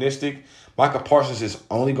opportunistic. Micah Parsons is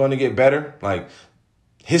only going to get better. Like,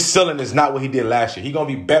 his ceiling is not what he did last year. He's going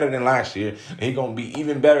to be better than last year. And he's going to be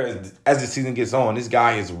even better as the season gets on. This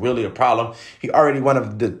guy is really a problem. He already one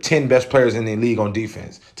of the 10 best players in the league on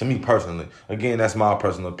defense, to me personally. Again, that's my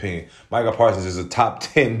personal opinion. Micah Parsons is a top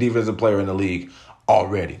 10 defensive player in the league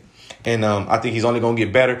already. And I think he's only going to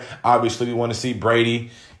get better. Obviously, we want to see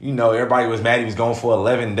Brady, everybody was mad he was going for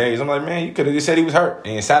 11 days. I'm like, man, you could have just said he was hurt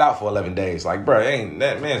and sat out for 11 days. Like, bro,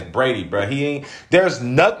 that man's Brady, bro. There's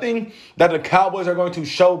nothing that the Cowboys are going to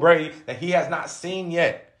show Brady that he has not seen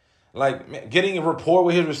yet. Like, man, getting a rapport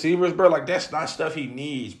with his receivers, bro, like, that's not stuff he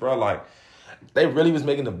needs, bro. Like, they really was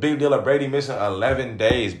making a big deal of Brady missing 11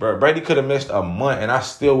 days, bro. Brady could have missed a month, and I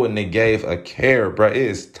still wouldn't have gave a care, bro. It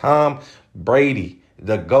is Tom Brady,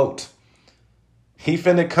 the GOAT. He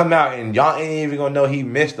finna come out, and y'all ain't even gonna know he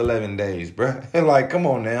missed 11 days, bro. Like, come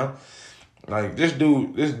on now. Like, this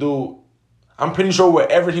dude, I'm pretty sure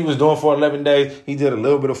whatever he was doing for 11 days, he did a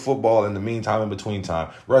little bit of football in the meantime, in between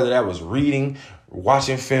time. Whether that was reading,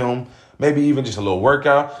 watching film, maybe even just a little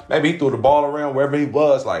workout. Maybe he threw the ball around wherever he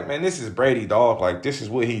was. Like, man, this is Brady, dog. Like, this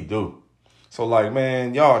is what he do. So, like,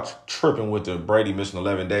 man, y'all tripping with the Brady missing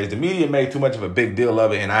 11 days. The media made too much of a big deal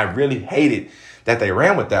of it, and I really hated that they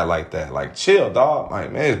ran with that like that. Like, chill, dog.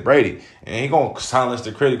 Like, man, it's Brady. And he going to silence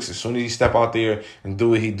the critics as soon as he step out there and do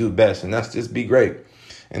what he do best. And that's just be great.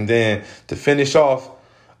 And then to finish off,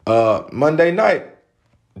 Monday night,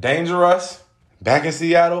 Dangerous, back in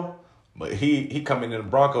Seattle. But he coming in the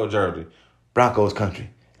Bronco jersey. Broncos country.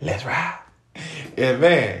 Let's ride. Yeah,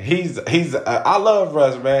 man, I love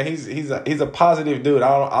Russ, man. He's a positive dude.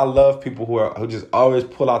 I love people who just always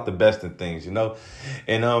pull out the best in things,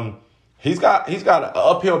 And he's got an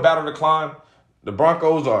uphill battle to climb. The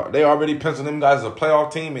Broncos they already penciled them guys as a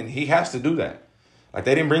playoff team, and he has to do that. Like,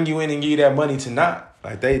 they didn't bring you in and give you that money to not.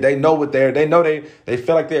 Like, they know what they know they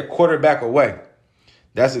feel like they're a quarterback away.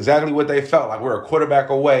 That's exactly what they felt like. We're a quarterback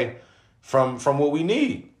away from what we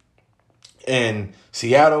need. And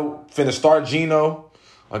Seattle finna start Geno.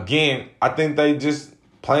 Again, I think they just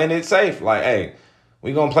playing it safe. Like, hey,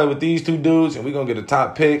 we're going to play with these two dudes, and we're going to get a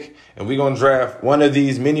top pick, and we're going to draft one of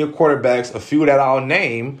these many quarterbacks, a few that I'll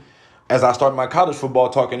name as I start my college football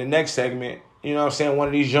talk in the next segment. You know what I'm saying? One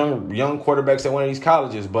of these young quarterbacks at one of these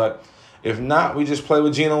colleges. But if not, we just play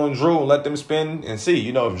with Geno and Drew and let them spin and see.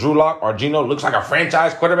 If Drew Lock or Geno looks like a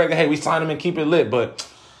franchise quarterback, then, hey, we sign him and keep it lit. But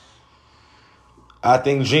I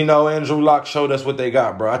think Geno and Drew Lock showed us what they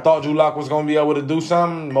got, bro. I thought Drew Lock was going to be able to do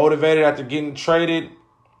something, motivated after getting traded.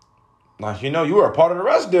 Like, you were a part of the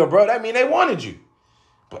Russ deal, bro. That mean they wanted you.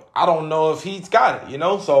 But I don't know if he's got it,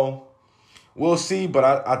 So we'll see.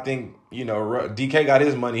 But I think, DK got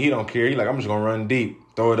his money. He don't care. He like, I'm just going to run deep,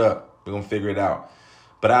 throw it up. We're going to figure it out.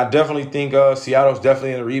 But I definitely think Seattle's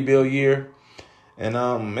definitely in a rebuild year. And,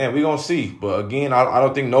 man, we're going to see. But, again, I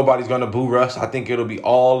don't think nobody's going to boo Russ. I think it'll be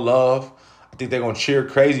all love. I think they're going to cheer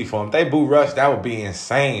crazy for him. If they boo Russ, that would be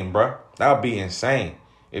insane, bro. That would be insane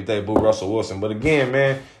if they boo Russell Wilson. But, again,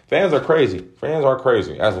 man, fans are crazy. Fans are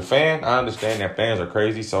crazy. As a fan, I understand that fans are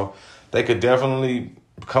crazy. So they could definitely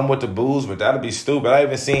come with the boos, but that'd be stupid. I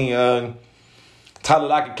even seen Tyler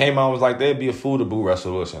Lockett came out and was like, they'd be a fool to boo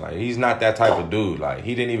Russell Wilson. Like, he's not that type of dude. Like,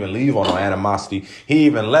 he didn't even leave on no animosity. He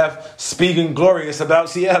even left speaking glorious about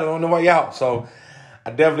Seattle on the way out. So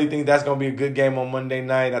I definitely think that's going to be a good game on Monday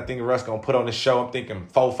night. I think Russ going to put on the show. I'm thinking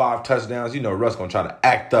 4-5 touchdowns. Russ going to try to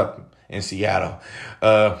act up in Seattle.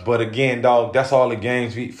 But again, dog, that's all the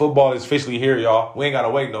games. Football is officially here, y'all. We ain't got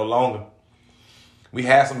to wait no longer. We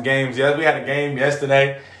had some games. Yes, we had a game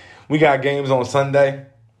yesterday. We got games on Sunday.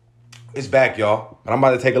 It's back, y'all. But I'm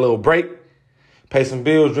about to take a little break, pay some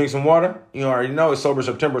bills, drink some water. You already know it's sober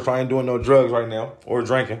September, so I ain't doing no drugs right now or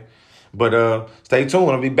drinking. But stay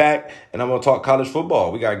tuned. I'll be back, and I'm going to talk college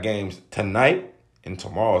football. We got games tonight, and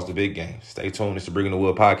tomorrow's the big game. Stay tuned. It's the Bringing the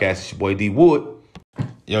Wood podcast. It's your boy, D. Wood.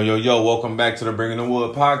 Yo. Welcome back to the Bringing the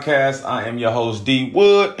Wood podcast. I am your host, D.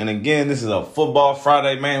 Wood. And again, this is a football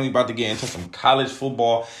Friday, man. We about to get into some college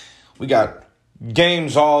football. We got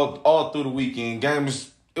games all through the weekend.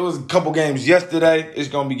 It was a couple games yesterday. It's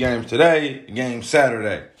going to be games today, games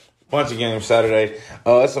Saturday. Bunch of games Saturday.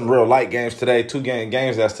 It's some real light games today. 2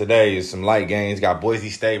 games that's today is some light games. Got Boise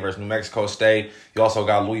State versus New Mexico State. You also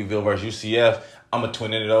got Louisville versus UCF. I'm going to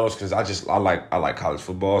tune into those because I like college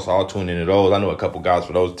football, so I'll tune into those. I know a couple guys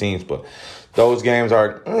for those teams, but those games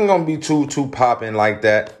aren't going to be too popping like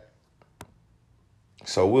that.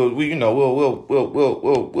 So we'll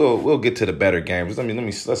get to the better games.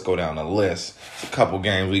 Let's go down the list. A couple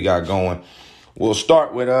games we got going. We'll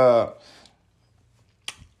start with I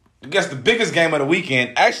guess the biggest game of the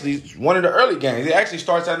weekend. Actually, one of the early games. It actually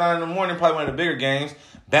starts at 9 in the morning. Probably one of the bigger games.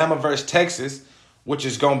 Bama versus Texas, which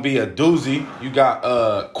is going to be a doozy. You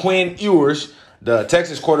got Quinn Ewers, the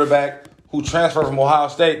Texas quarterback who transferred from Ohio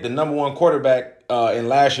State, the number 1 quarterback in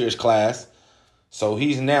last year's class. So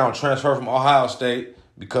he's now transferred from Ohio State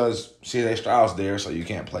because C.J. Stroud's there, so you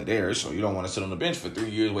can't play there. So you don't want to sit on the bench for 3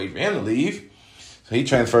 years waiting for him to leave. So he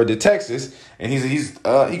transferred to Texas, and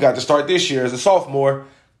he got to start this year as a sophomore.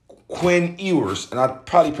 Quinn Ewers, and I'm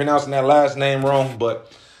probably pronouncing that last name wrong,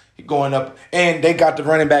 but he going up. And they got the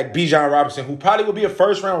running back Bijan Robinson, who probably will be a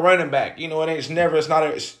first-round running back. You know,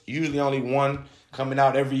 it's usually only one coming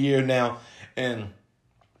out every year now. And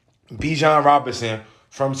Bijan Robinson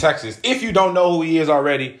from Texas. If you don't know who he is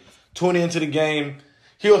already, tune into the game.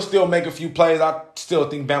 He'll still make a few plays. I still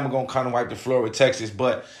think Bama going to kind of wipe the floor with Texas.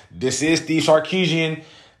 But this is Steve Sarkisian,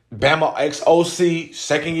 Bama ex-OC,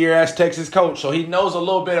 second year as Texas coach. So he knows a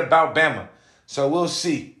little bit about Bama. So we'll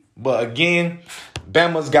see. But again,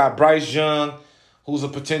 Bama's got Bryce Young, who's a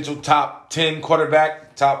potential top 10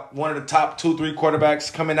 quarterback, one of the top 2-3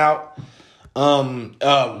 quarterbacks coming out.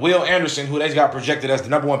 Will Anderson, who they got projected as the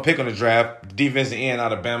number 1 pick on the draft, defensive end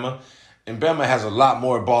out of Bama. And Bama has a lot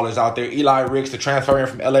more ballers out there. Eli Ricks, the transfer in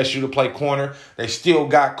from LSU to play corner. They still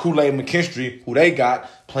got Kool-Aid McKinstry, who they got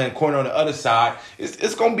playing corner on the other side.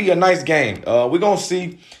 It's going to be a nice game. We're going to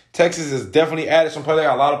see. Texas has definitely added some players. They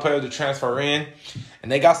got a lot of players to transfer in.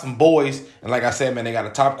 And they got some boys. And like I said, man, they got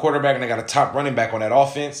a top quarterback and they got a top running back on that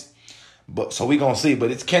offense. So we're going to see.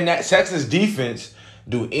 But can that Texas defense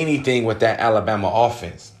do anything with that Alabama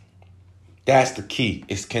offense? That's the key.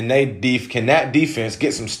 Can that defense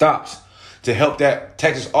get some stops to help that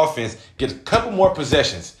Texas offense get a couple more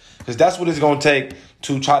possessions? Because that's what it's going to take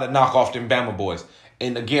to try to knock off them Bama boys.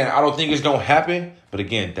 And again, I don't think it's going to happen. But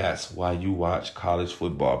again, that's why you watch college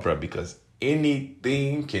football, bro. Because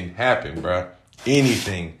anything can happen, bro.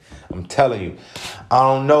 Anything. I'm telling you. I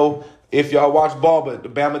don't know if y'all watch ball, but the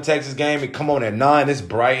Bama-Texas game, it come on at 9. It's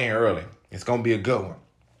bright and early. It's going to be a good one.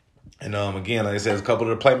 And again, like I said, there's a couple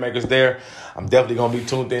of the playmakers there. I'm definitely going to be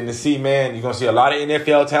tuned in to see, man. You're going to see a lot of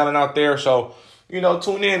NFL talent out there. So,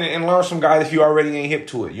 tune in and learn some guys if you already ain't hip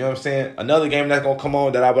to it. You know what I'm saying? Another game that's going to come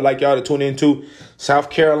on that I would like y'all to tune into, South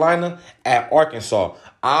Carolina at Arkansas.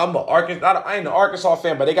 I ain't an Arkansas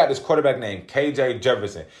fan, but they got this quarterback named KJ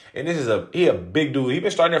Jefferson. And he a big dude. He's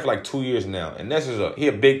been starting there for like 2 years now. And he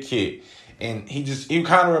a big kid. And he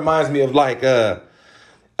kind of reminds me of like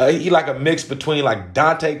he like a mix between like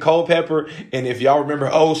Dante Culpepper and, if y'all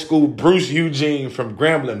remember old school, Bruce Eugene from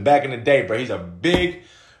Grambling back in the day, bro. He's a big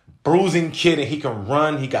bruising kid and he can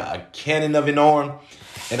run. He got a cannon of an arm.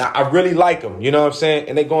 And I really like him, you know what I'm saying?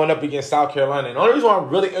 And they going up against South Carolina. And the only reason why I'm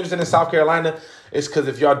really interested in South Carolina is because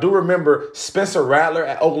if y'all do remember Spencer Rattler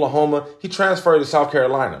at Oklahoma, he transferred to South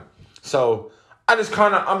Carolina. So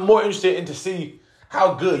I'm more interested in to see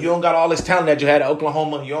how good. You don't got all this talent that you had at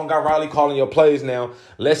Oklahoma. You don't got Riley calling your plays now.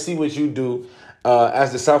 Let's see what you do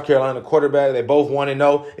as the South Carolina quarterback. They both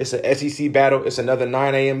 1-0. It's an SEC battle. It's another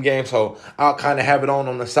 9 a.m. game. So I'll kind of have it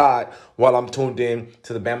on the side while I'm tuned in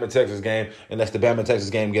to the Bama-Texas game. Unless the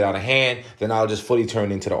Bama-Texas game get out of hand, then I'll just fully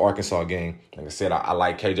turn into the Arkansas game. Like I said, I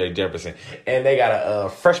like KJ Jefferson. And they got a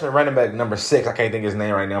freshman running back, number 6. I can't think of his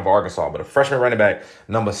name right now for Arkansas, but a freshman running back,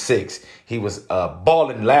 number 6. He was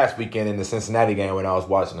balling last weekend in the Cincinnati game when I was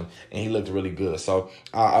watching him, and he looked really good. So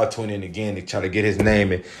I'll tune in again to try to get his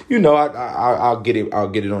name. And, I'll get it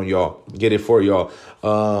on y'all. Get it for y'all.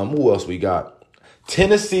 Who else we got?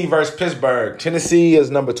 Tennessee versus Pittsburgh. Tennessee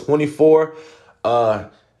is number 24.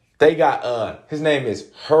 They got his name is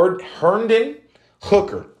Herndon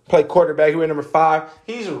Hooker. Play quarterback. He went number 5.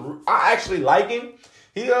 I actually like him.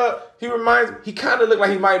 He kind of look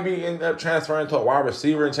like he might be end up transferring to a wide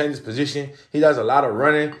receiver and change his position. He does a lot of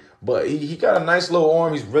running, but he got a nice little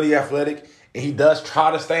arm. He's really athletic, and he does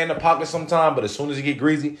try to stay in the pocket sometime, but as soon as he get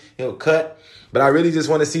greasy, he'll cut. But I really just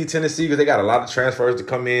want to see Tennessee because they got a lot of transfers to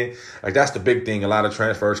come in. Like, that's the big thing. A lot of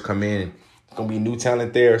transfers come in. It's going to be new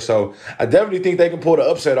talent there. So I definitely think they can pull the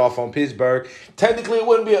upset off on Pittsburgh. Technically, it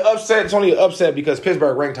wouldn't be an upset. It's only an upset because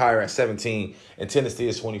Pittsburgh ranked higher at 17 and Tennessee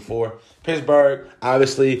is 24. Pittsburgh,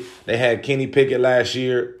 obviously, they had Kenny Pickett last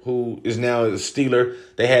year, who is now a Steeler.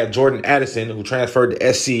 They had Jordan Addison, who transferred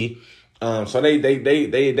to SC. So they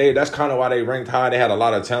that's kind of why they ranked high. They had a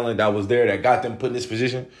lot of talent that was there that got them put in this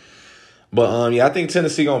position. But, I think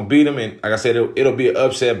Tennessee going to beat them. And like I said, it'll be an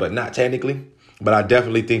upset, but not technically. But I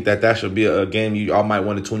definitely think that should be a game you all might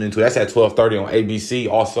want to tune into. That's at 12:30 on ABC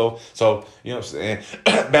also. So, you know what I'm saying?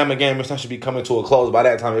 Bama game should be coming to a close by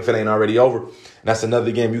that time if it ain't already over. And that's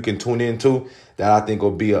another game you can tune into that I think will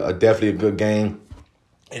be definitely a good game.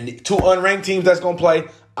 And the 2 unranked teams that's going to play,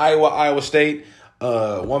 Iowa State,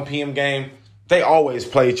 1 p.m. game. They always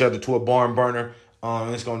play each other to a barn burner.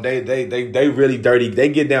 It's they really dirty. They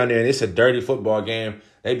get down there and it's a dirty football game.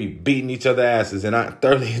 They be beating each other asses, and I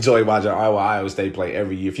thoroughly enjoy watching Iowa State play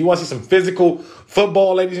every year. If you want to see some physical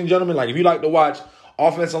football, ladies and gentlemen, like if you like to watch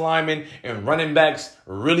offensive linemen and running backs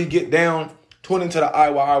really get down, tune into the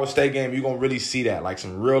Iowa State game. You're gonna really see that, like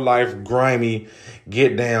some real life grimy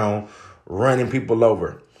get down, running people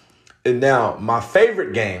over. And now my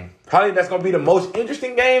favorite game probably that's going to be the most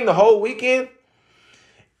interesting game the whole weekend,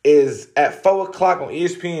 is at 4 o'clock on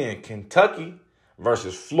ESPN, Kentucky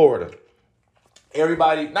versus Florida.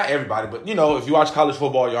 Everybody, not everybody, but, you know, if you watch college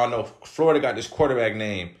football, y'all know Florida got this quarterback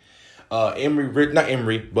name. Richardson.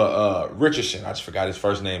 I just forgot his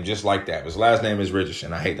first name just like that. His last name is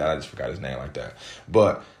Richardson. I hate that I just forgot his name like that.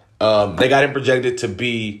 But they got him projected to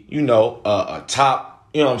be, you know, a top,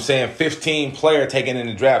 you know what I'm saying, 15 player taken in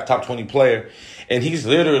the draft, top 20 player. And he's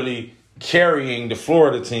literally carrying the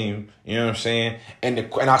Florida team, you know what I'm saying?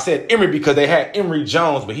 And I said Emory because they had Emory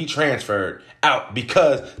Jones, but he transferred out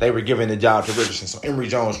because they were giving the job to Richardson. So Emory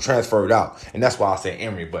Jones transferred out. And that's why I said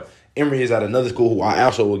Emory. But Emory is at another school who I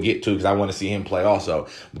also will get to because I want to see him play also.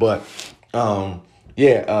 But,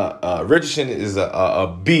 Richardson is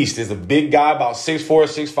a beast. He's a big guy, about 6'4",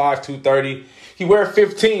 6'5", 230. He wears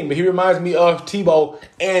 15, but he reminds me of Tebow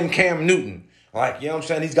and Cam Newton. Like, you know what I'm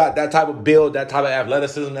saying? He's got that type of build, that type of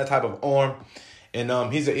athleticism, that type of arm. And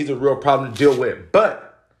he's a real problem to deal with. But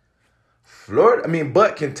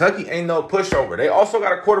Kentucky ain't no pushover. They also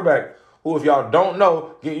got a quarterback who, if y'all don't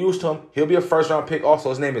know, get used to him. He'll be a first-round pick also.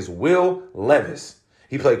 His name is Will Levis.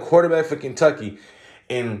 He played quarterback for Kentucky.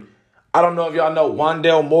 And I don't know if y'all know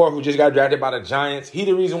Wandale Moore, who just got drafted by the Giants. He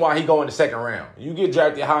the reason why he go in the second round. You get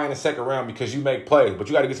drafted high in the second round because you make plays, but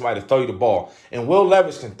you got to get somebody to throw you the ball. And Will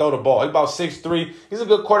Levis can throw the ball. He's about 6'3". He's a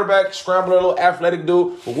good quarterback, scrambler, little athletic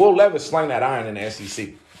dude. But Will Levis slang that iron in the SEC.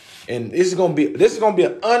 And this is gonna be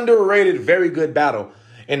an underrated, very good battle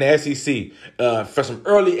in the SEC for some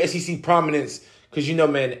early SEC prominence. Because, you know,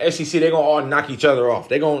 man, the SEC, they're going to all knock each other off.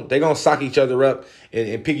 They're gonna sock each other up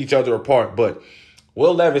and pick each other apart. But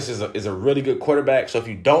Will Levis is a really good quarterback. So if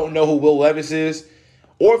you don't know who Will Levis is,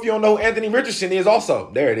 or if you don't know who Anthony Richardson is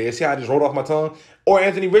also, there it is. See how I just rolled off my tongue? Or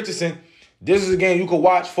Anthony Richardson, this is a game you could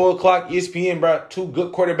watch, 4 o'clock, ESPN, bro. 2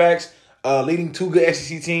 good quarterbacks leading 2 good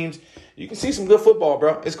SEC teams. You can see some good football,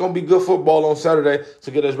 bro. It's going to be good football on Saturday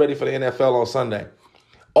to get us ready for the NFL on Sunday.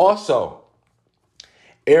 Also,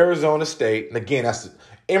 Arizona State, and again, that's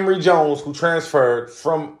Emory Jones, who transferred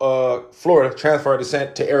from Florida, transferred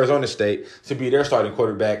to Arizona State to be their starting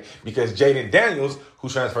quarterback because Jaden Daniels, who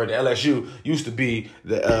transferred to LSU, used to be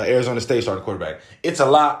the Arizona State starting quarterback. It's a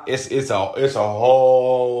lot. It's a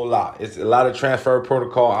whole lot. It's a lot of transfer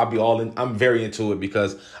protocol. I'm very into it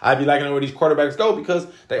because I be liking where these quarterbacks go because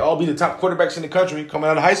they all be the top quarterbacks in the country coming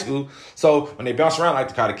out of high school. So when they bounce around, I like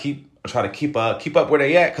to kind of try to keep up where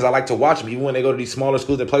they at because I like to watch them. Even when they go to these smaller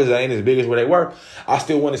schools and places that ain't as big as where they were, I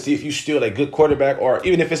still want to see if you still a good quarterback or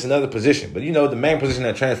even if it's another position. But, you know, the main position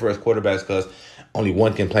that transfer is quarterbacks because only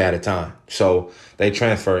one can play at a time. So they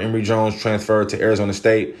transfer. Emory Jones transferred to Arizona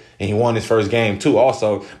State, and he won his first game too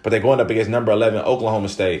also. But they're going up against number 11, Oklahoma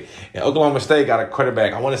State. And Oklahoma State got a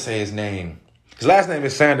quarterback. I want to say his name. His last name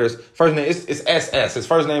is Sanders. First name is SS. His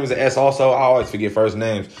first name is an S also. I always forget first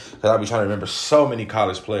names because I be trying to remember so many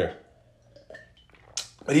college players.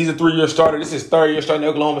 But he's a 3-year starter. This is his 3rd year starting at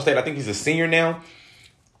Oklahoma State. I think he's a senior now.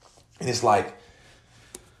 And it's like,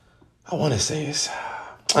 I want to say this.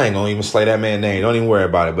 I ain't going to even slay that man's name. Don't even worry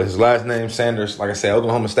about it. But his last name, Sanders, like I said,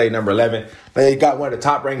 Oklahoma State, number 11. They got one of the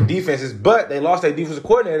top-ranked defenses, but they lost their defensive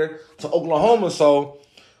coordinator to Oklahoma. So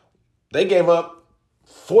they gave up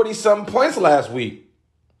 40-something points last week.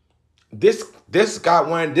 This is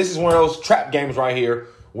one of those trap games right here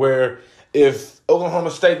where if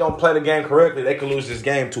Oklahoma State don't play the game correctly, they could lose this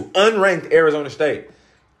game to unranked Arizona State.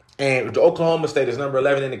 And Oklahoma State is number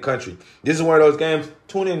 11 in the country. This is one of those games.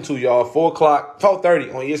 Tune into, y'all.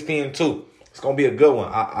 4:30 on ESPN2. It's going to be a good one.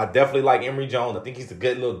 I definitely like Emory Jones. I think he's a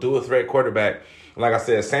good little dual-threat quarterback. Like I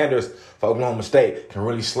said, Sanders for Oklahoma State can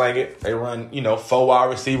really slang it. They run, 4 wide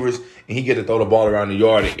receivers, and he get to throw the ball around the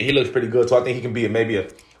yard. And he looks pretty good, so I think he can be maybe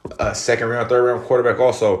a second-round, third-round quarterback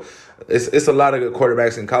also. It's a lot of good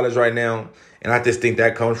quarterbacks in college right now, and I just think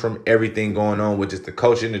that comes from everything going on with just the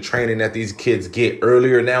coaching, the training that these kids get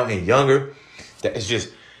earlier now and younger. That it's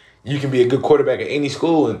just you can be a good quarterback at any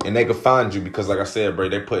school, and they can find you because, like I said, bro,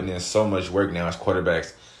 they're putting in so much work now as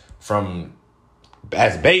quarterbacks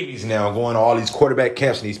as babies now, going to all these quarterback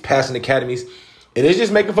camps and these passing academies. And it's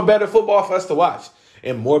just making for better football for us to watch.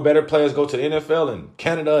 And more better players go to the NFL and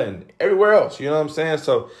Canada and everywhere else. You know what I'm saying?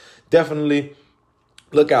 So definitely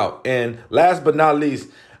look out. And last but not least,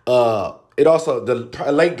 it also, the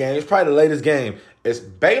late game, it's probably the latest game. It's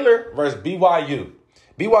Baylor versus BYU.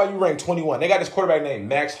 BYU ranked 21. They got this quarterback named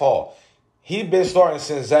Max Hall. He's been starting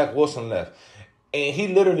since Zach Wilson left. And he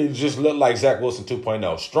literally just looked like Zach Wilson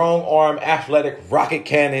 2.0. Strong arm, athletic, rocket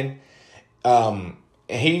cannon. And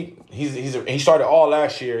he started all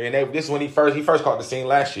last year. And this is when he first caught the scene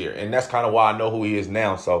last year. And that's kind of why I know who he is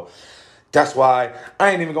now. So that's why I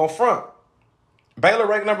ain't even going to front. Baylor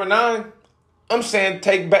ranked number 9. I'm saying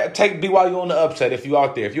take BYU on the upset if you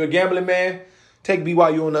out there. If you're a gambling man, take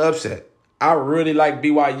BYU on the upset. I really like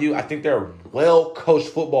BYU. I think they're a well-coached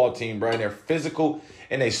football team, bro. And they're physical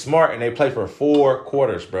and they smart and they play for 4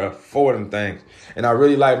 quarters, bro. 4 of them things. And I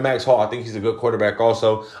really like Max Hall. I think he's a good quarterback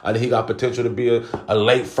also. I think he got potential to be a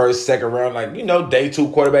late first, second round, day 2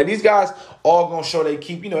 quarterback. These guys all going to show they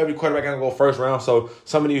keep, every quarterback going to go first round. So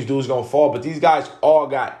some of these dudes going to fall. But these guys all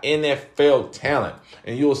got NFL talent.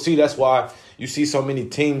 And you'll see that's why you see so many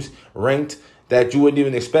teams ranked that you wouldn't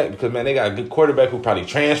even expect because, man, they got a good quarterback who probably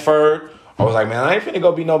transferred. I was like, man, I ain't finna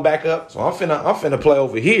go be no backup, so I'm finna play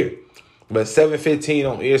over here. But 7:15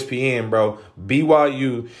 on ESPN, bro.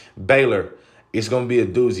 BYU Baylor. It's gonna be a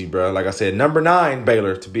doozy, bro. Like I said, number 9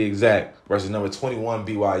 Baylor to be exact versus number 21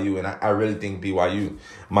 BYU, and I really think BYU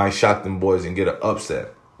might shock them boys and get an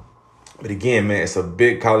upset. But again, man, it's a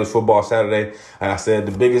big college football Saturday. Like I said,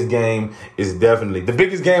 the biggest game is definitely the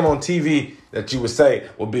biggest game on TV that you would say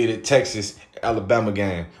will be the Texas-Alabama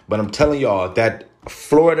game. But I'm telling y'all that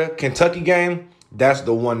Florida-Kentucky game, that's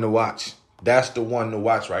the one to watch. That's the one to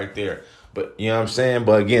watch right there. But you know what I'm saying?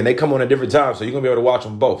 But again, they come on at different times, so you're gonna be able to watch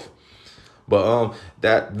them both. But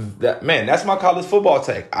that man, that's my college football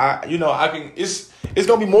take. It's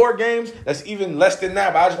gonna be more games that's even less than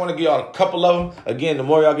that, but I just want to give y'all a couple of them. Again, the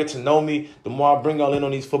more y'all get to know me, the more I bring y'all in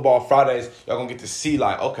on these football Fridays, y'all gonna get to see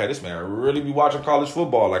okay, this man really be watching college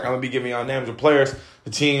football. Like I'm gonna be giving y'all names of players,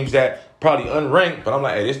 the teams that probably unranked, but I'm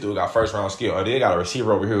like, hey, this dude got first round skill. Or they got a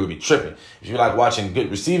receiver over here who be tripping. If you like watching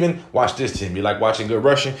good receiving, watch this team. You like watching good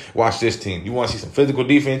rushing, watch this team. You want to see some physical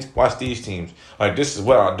defense, watch these teams. Like this is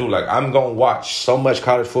what I do. Like I'm gonna watch so much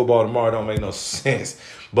college football tomorrow. It don't make no sense.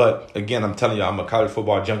 But again, I'm telling you, I'm a college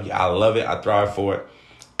football junkie. I love it. I thrive for it.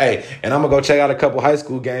 Hey, and I'm going to go check out a couple high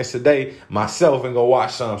school games today myself and go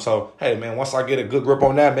watch some. So, hey, man, once I get a good grip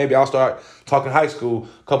on that, maybe I'll start talking high school,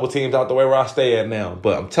 a couple teams out the way where I stay at now.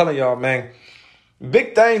 But I'm telling y'all, man,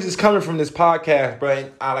 big things is coming from this podcast, bro.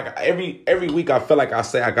 And every week I feel like I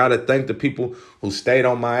say I got to thank the people who stayed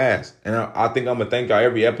on my ass. And I think I'm going to thank y'all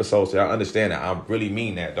every episode so y'all understand that. I really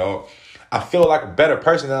mean that, dog. I feel like a better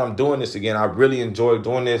person that I'm doing this again. I really enjoy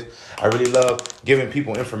doing this. I really love giving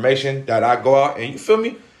people information that I go out and, you feel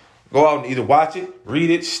me? Go out and either watch it, read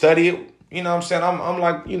it, study it. You know what I'm saying? I'm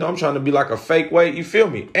like, I'm trying to be like a fake way, you feel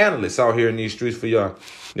me? Analyst out here in these streets for y'all.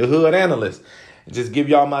 The hood analyst. Just give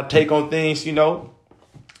y'all my take on things,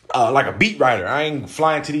 like a beat writer. I ain't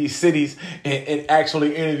flying to these cities and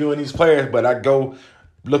actually interviewing these players, but I go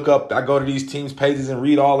to these teams' pages and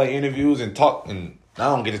read all their interviews and talk, and I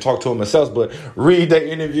don't get to talk to them myself, but read their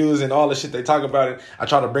interviews and all the shit they talk about it. I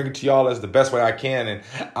try to bring it to y'all as the best way I can. And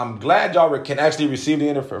I'm glad y'all can actually receive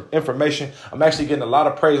the information. I'm actually getting a lot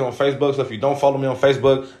of praise on Facebook. So if you don't follow me on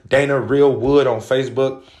Facebook, Dana Real Wood on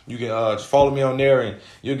Facebook, you can follow me on there and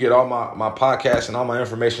you'll get all my podcasts and all my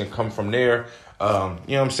information come from there. You know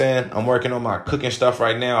what I'm saying? I'm working on my cooking stuff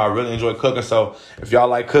right now. I really enjoy cooking. So if y'all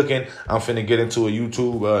like cooking, I'm finna get into a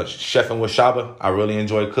YouTube chefing with Shaba. I really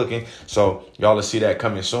enjoy cooking. So y'all will see that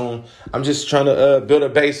coming soon. I'm just trying to build a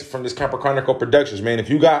base from this Camper Chronicle Productions, man. If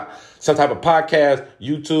you got some type of podcast,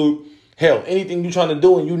 YouTube, hell, anything you're trying to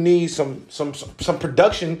do and you need some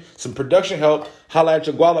production help, holla at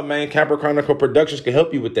your guala, man. Camper Chronicle Productions can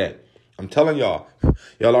help you with that. I'm telling y'all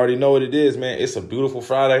already know what it is, man. It's a beautiful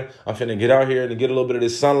Friday. I'm finna get out here and get a little bit of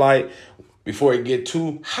this sunlight before it get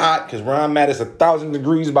too hot, because where I'm at, it's 1,000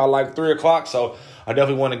 degrees by like 3 o'clock. So I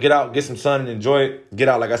definitely want to get out, get some sun and enjoy it. Get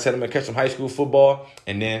out, like I said, I'm going to catch some high school football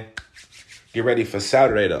and then get ready for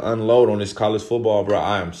Saturday to unload on this college football, bro.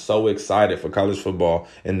 I am so excited for college football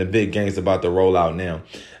and the big games about to roll out now.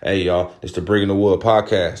 Hey, y'all, it's the Bringing the Wood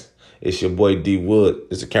podcast. It's your boy D Wood.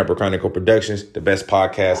 It's the Camper Chronicle Productions, the best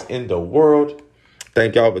podcast in the world.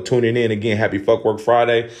 Thank y'all for tuning in again. Happy Fuck Work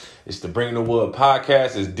Friday. It's the Bringing the Wood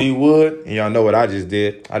podcast. It's D Wood. And y'all know what I just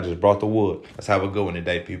did. I just brought the wood. Let's have a good one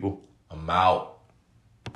today, people. I'm out.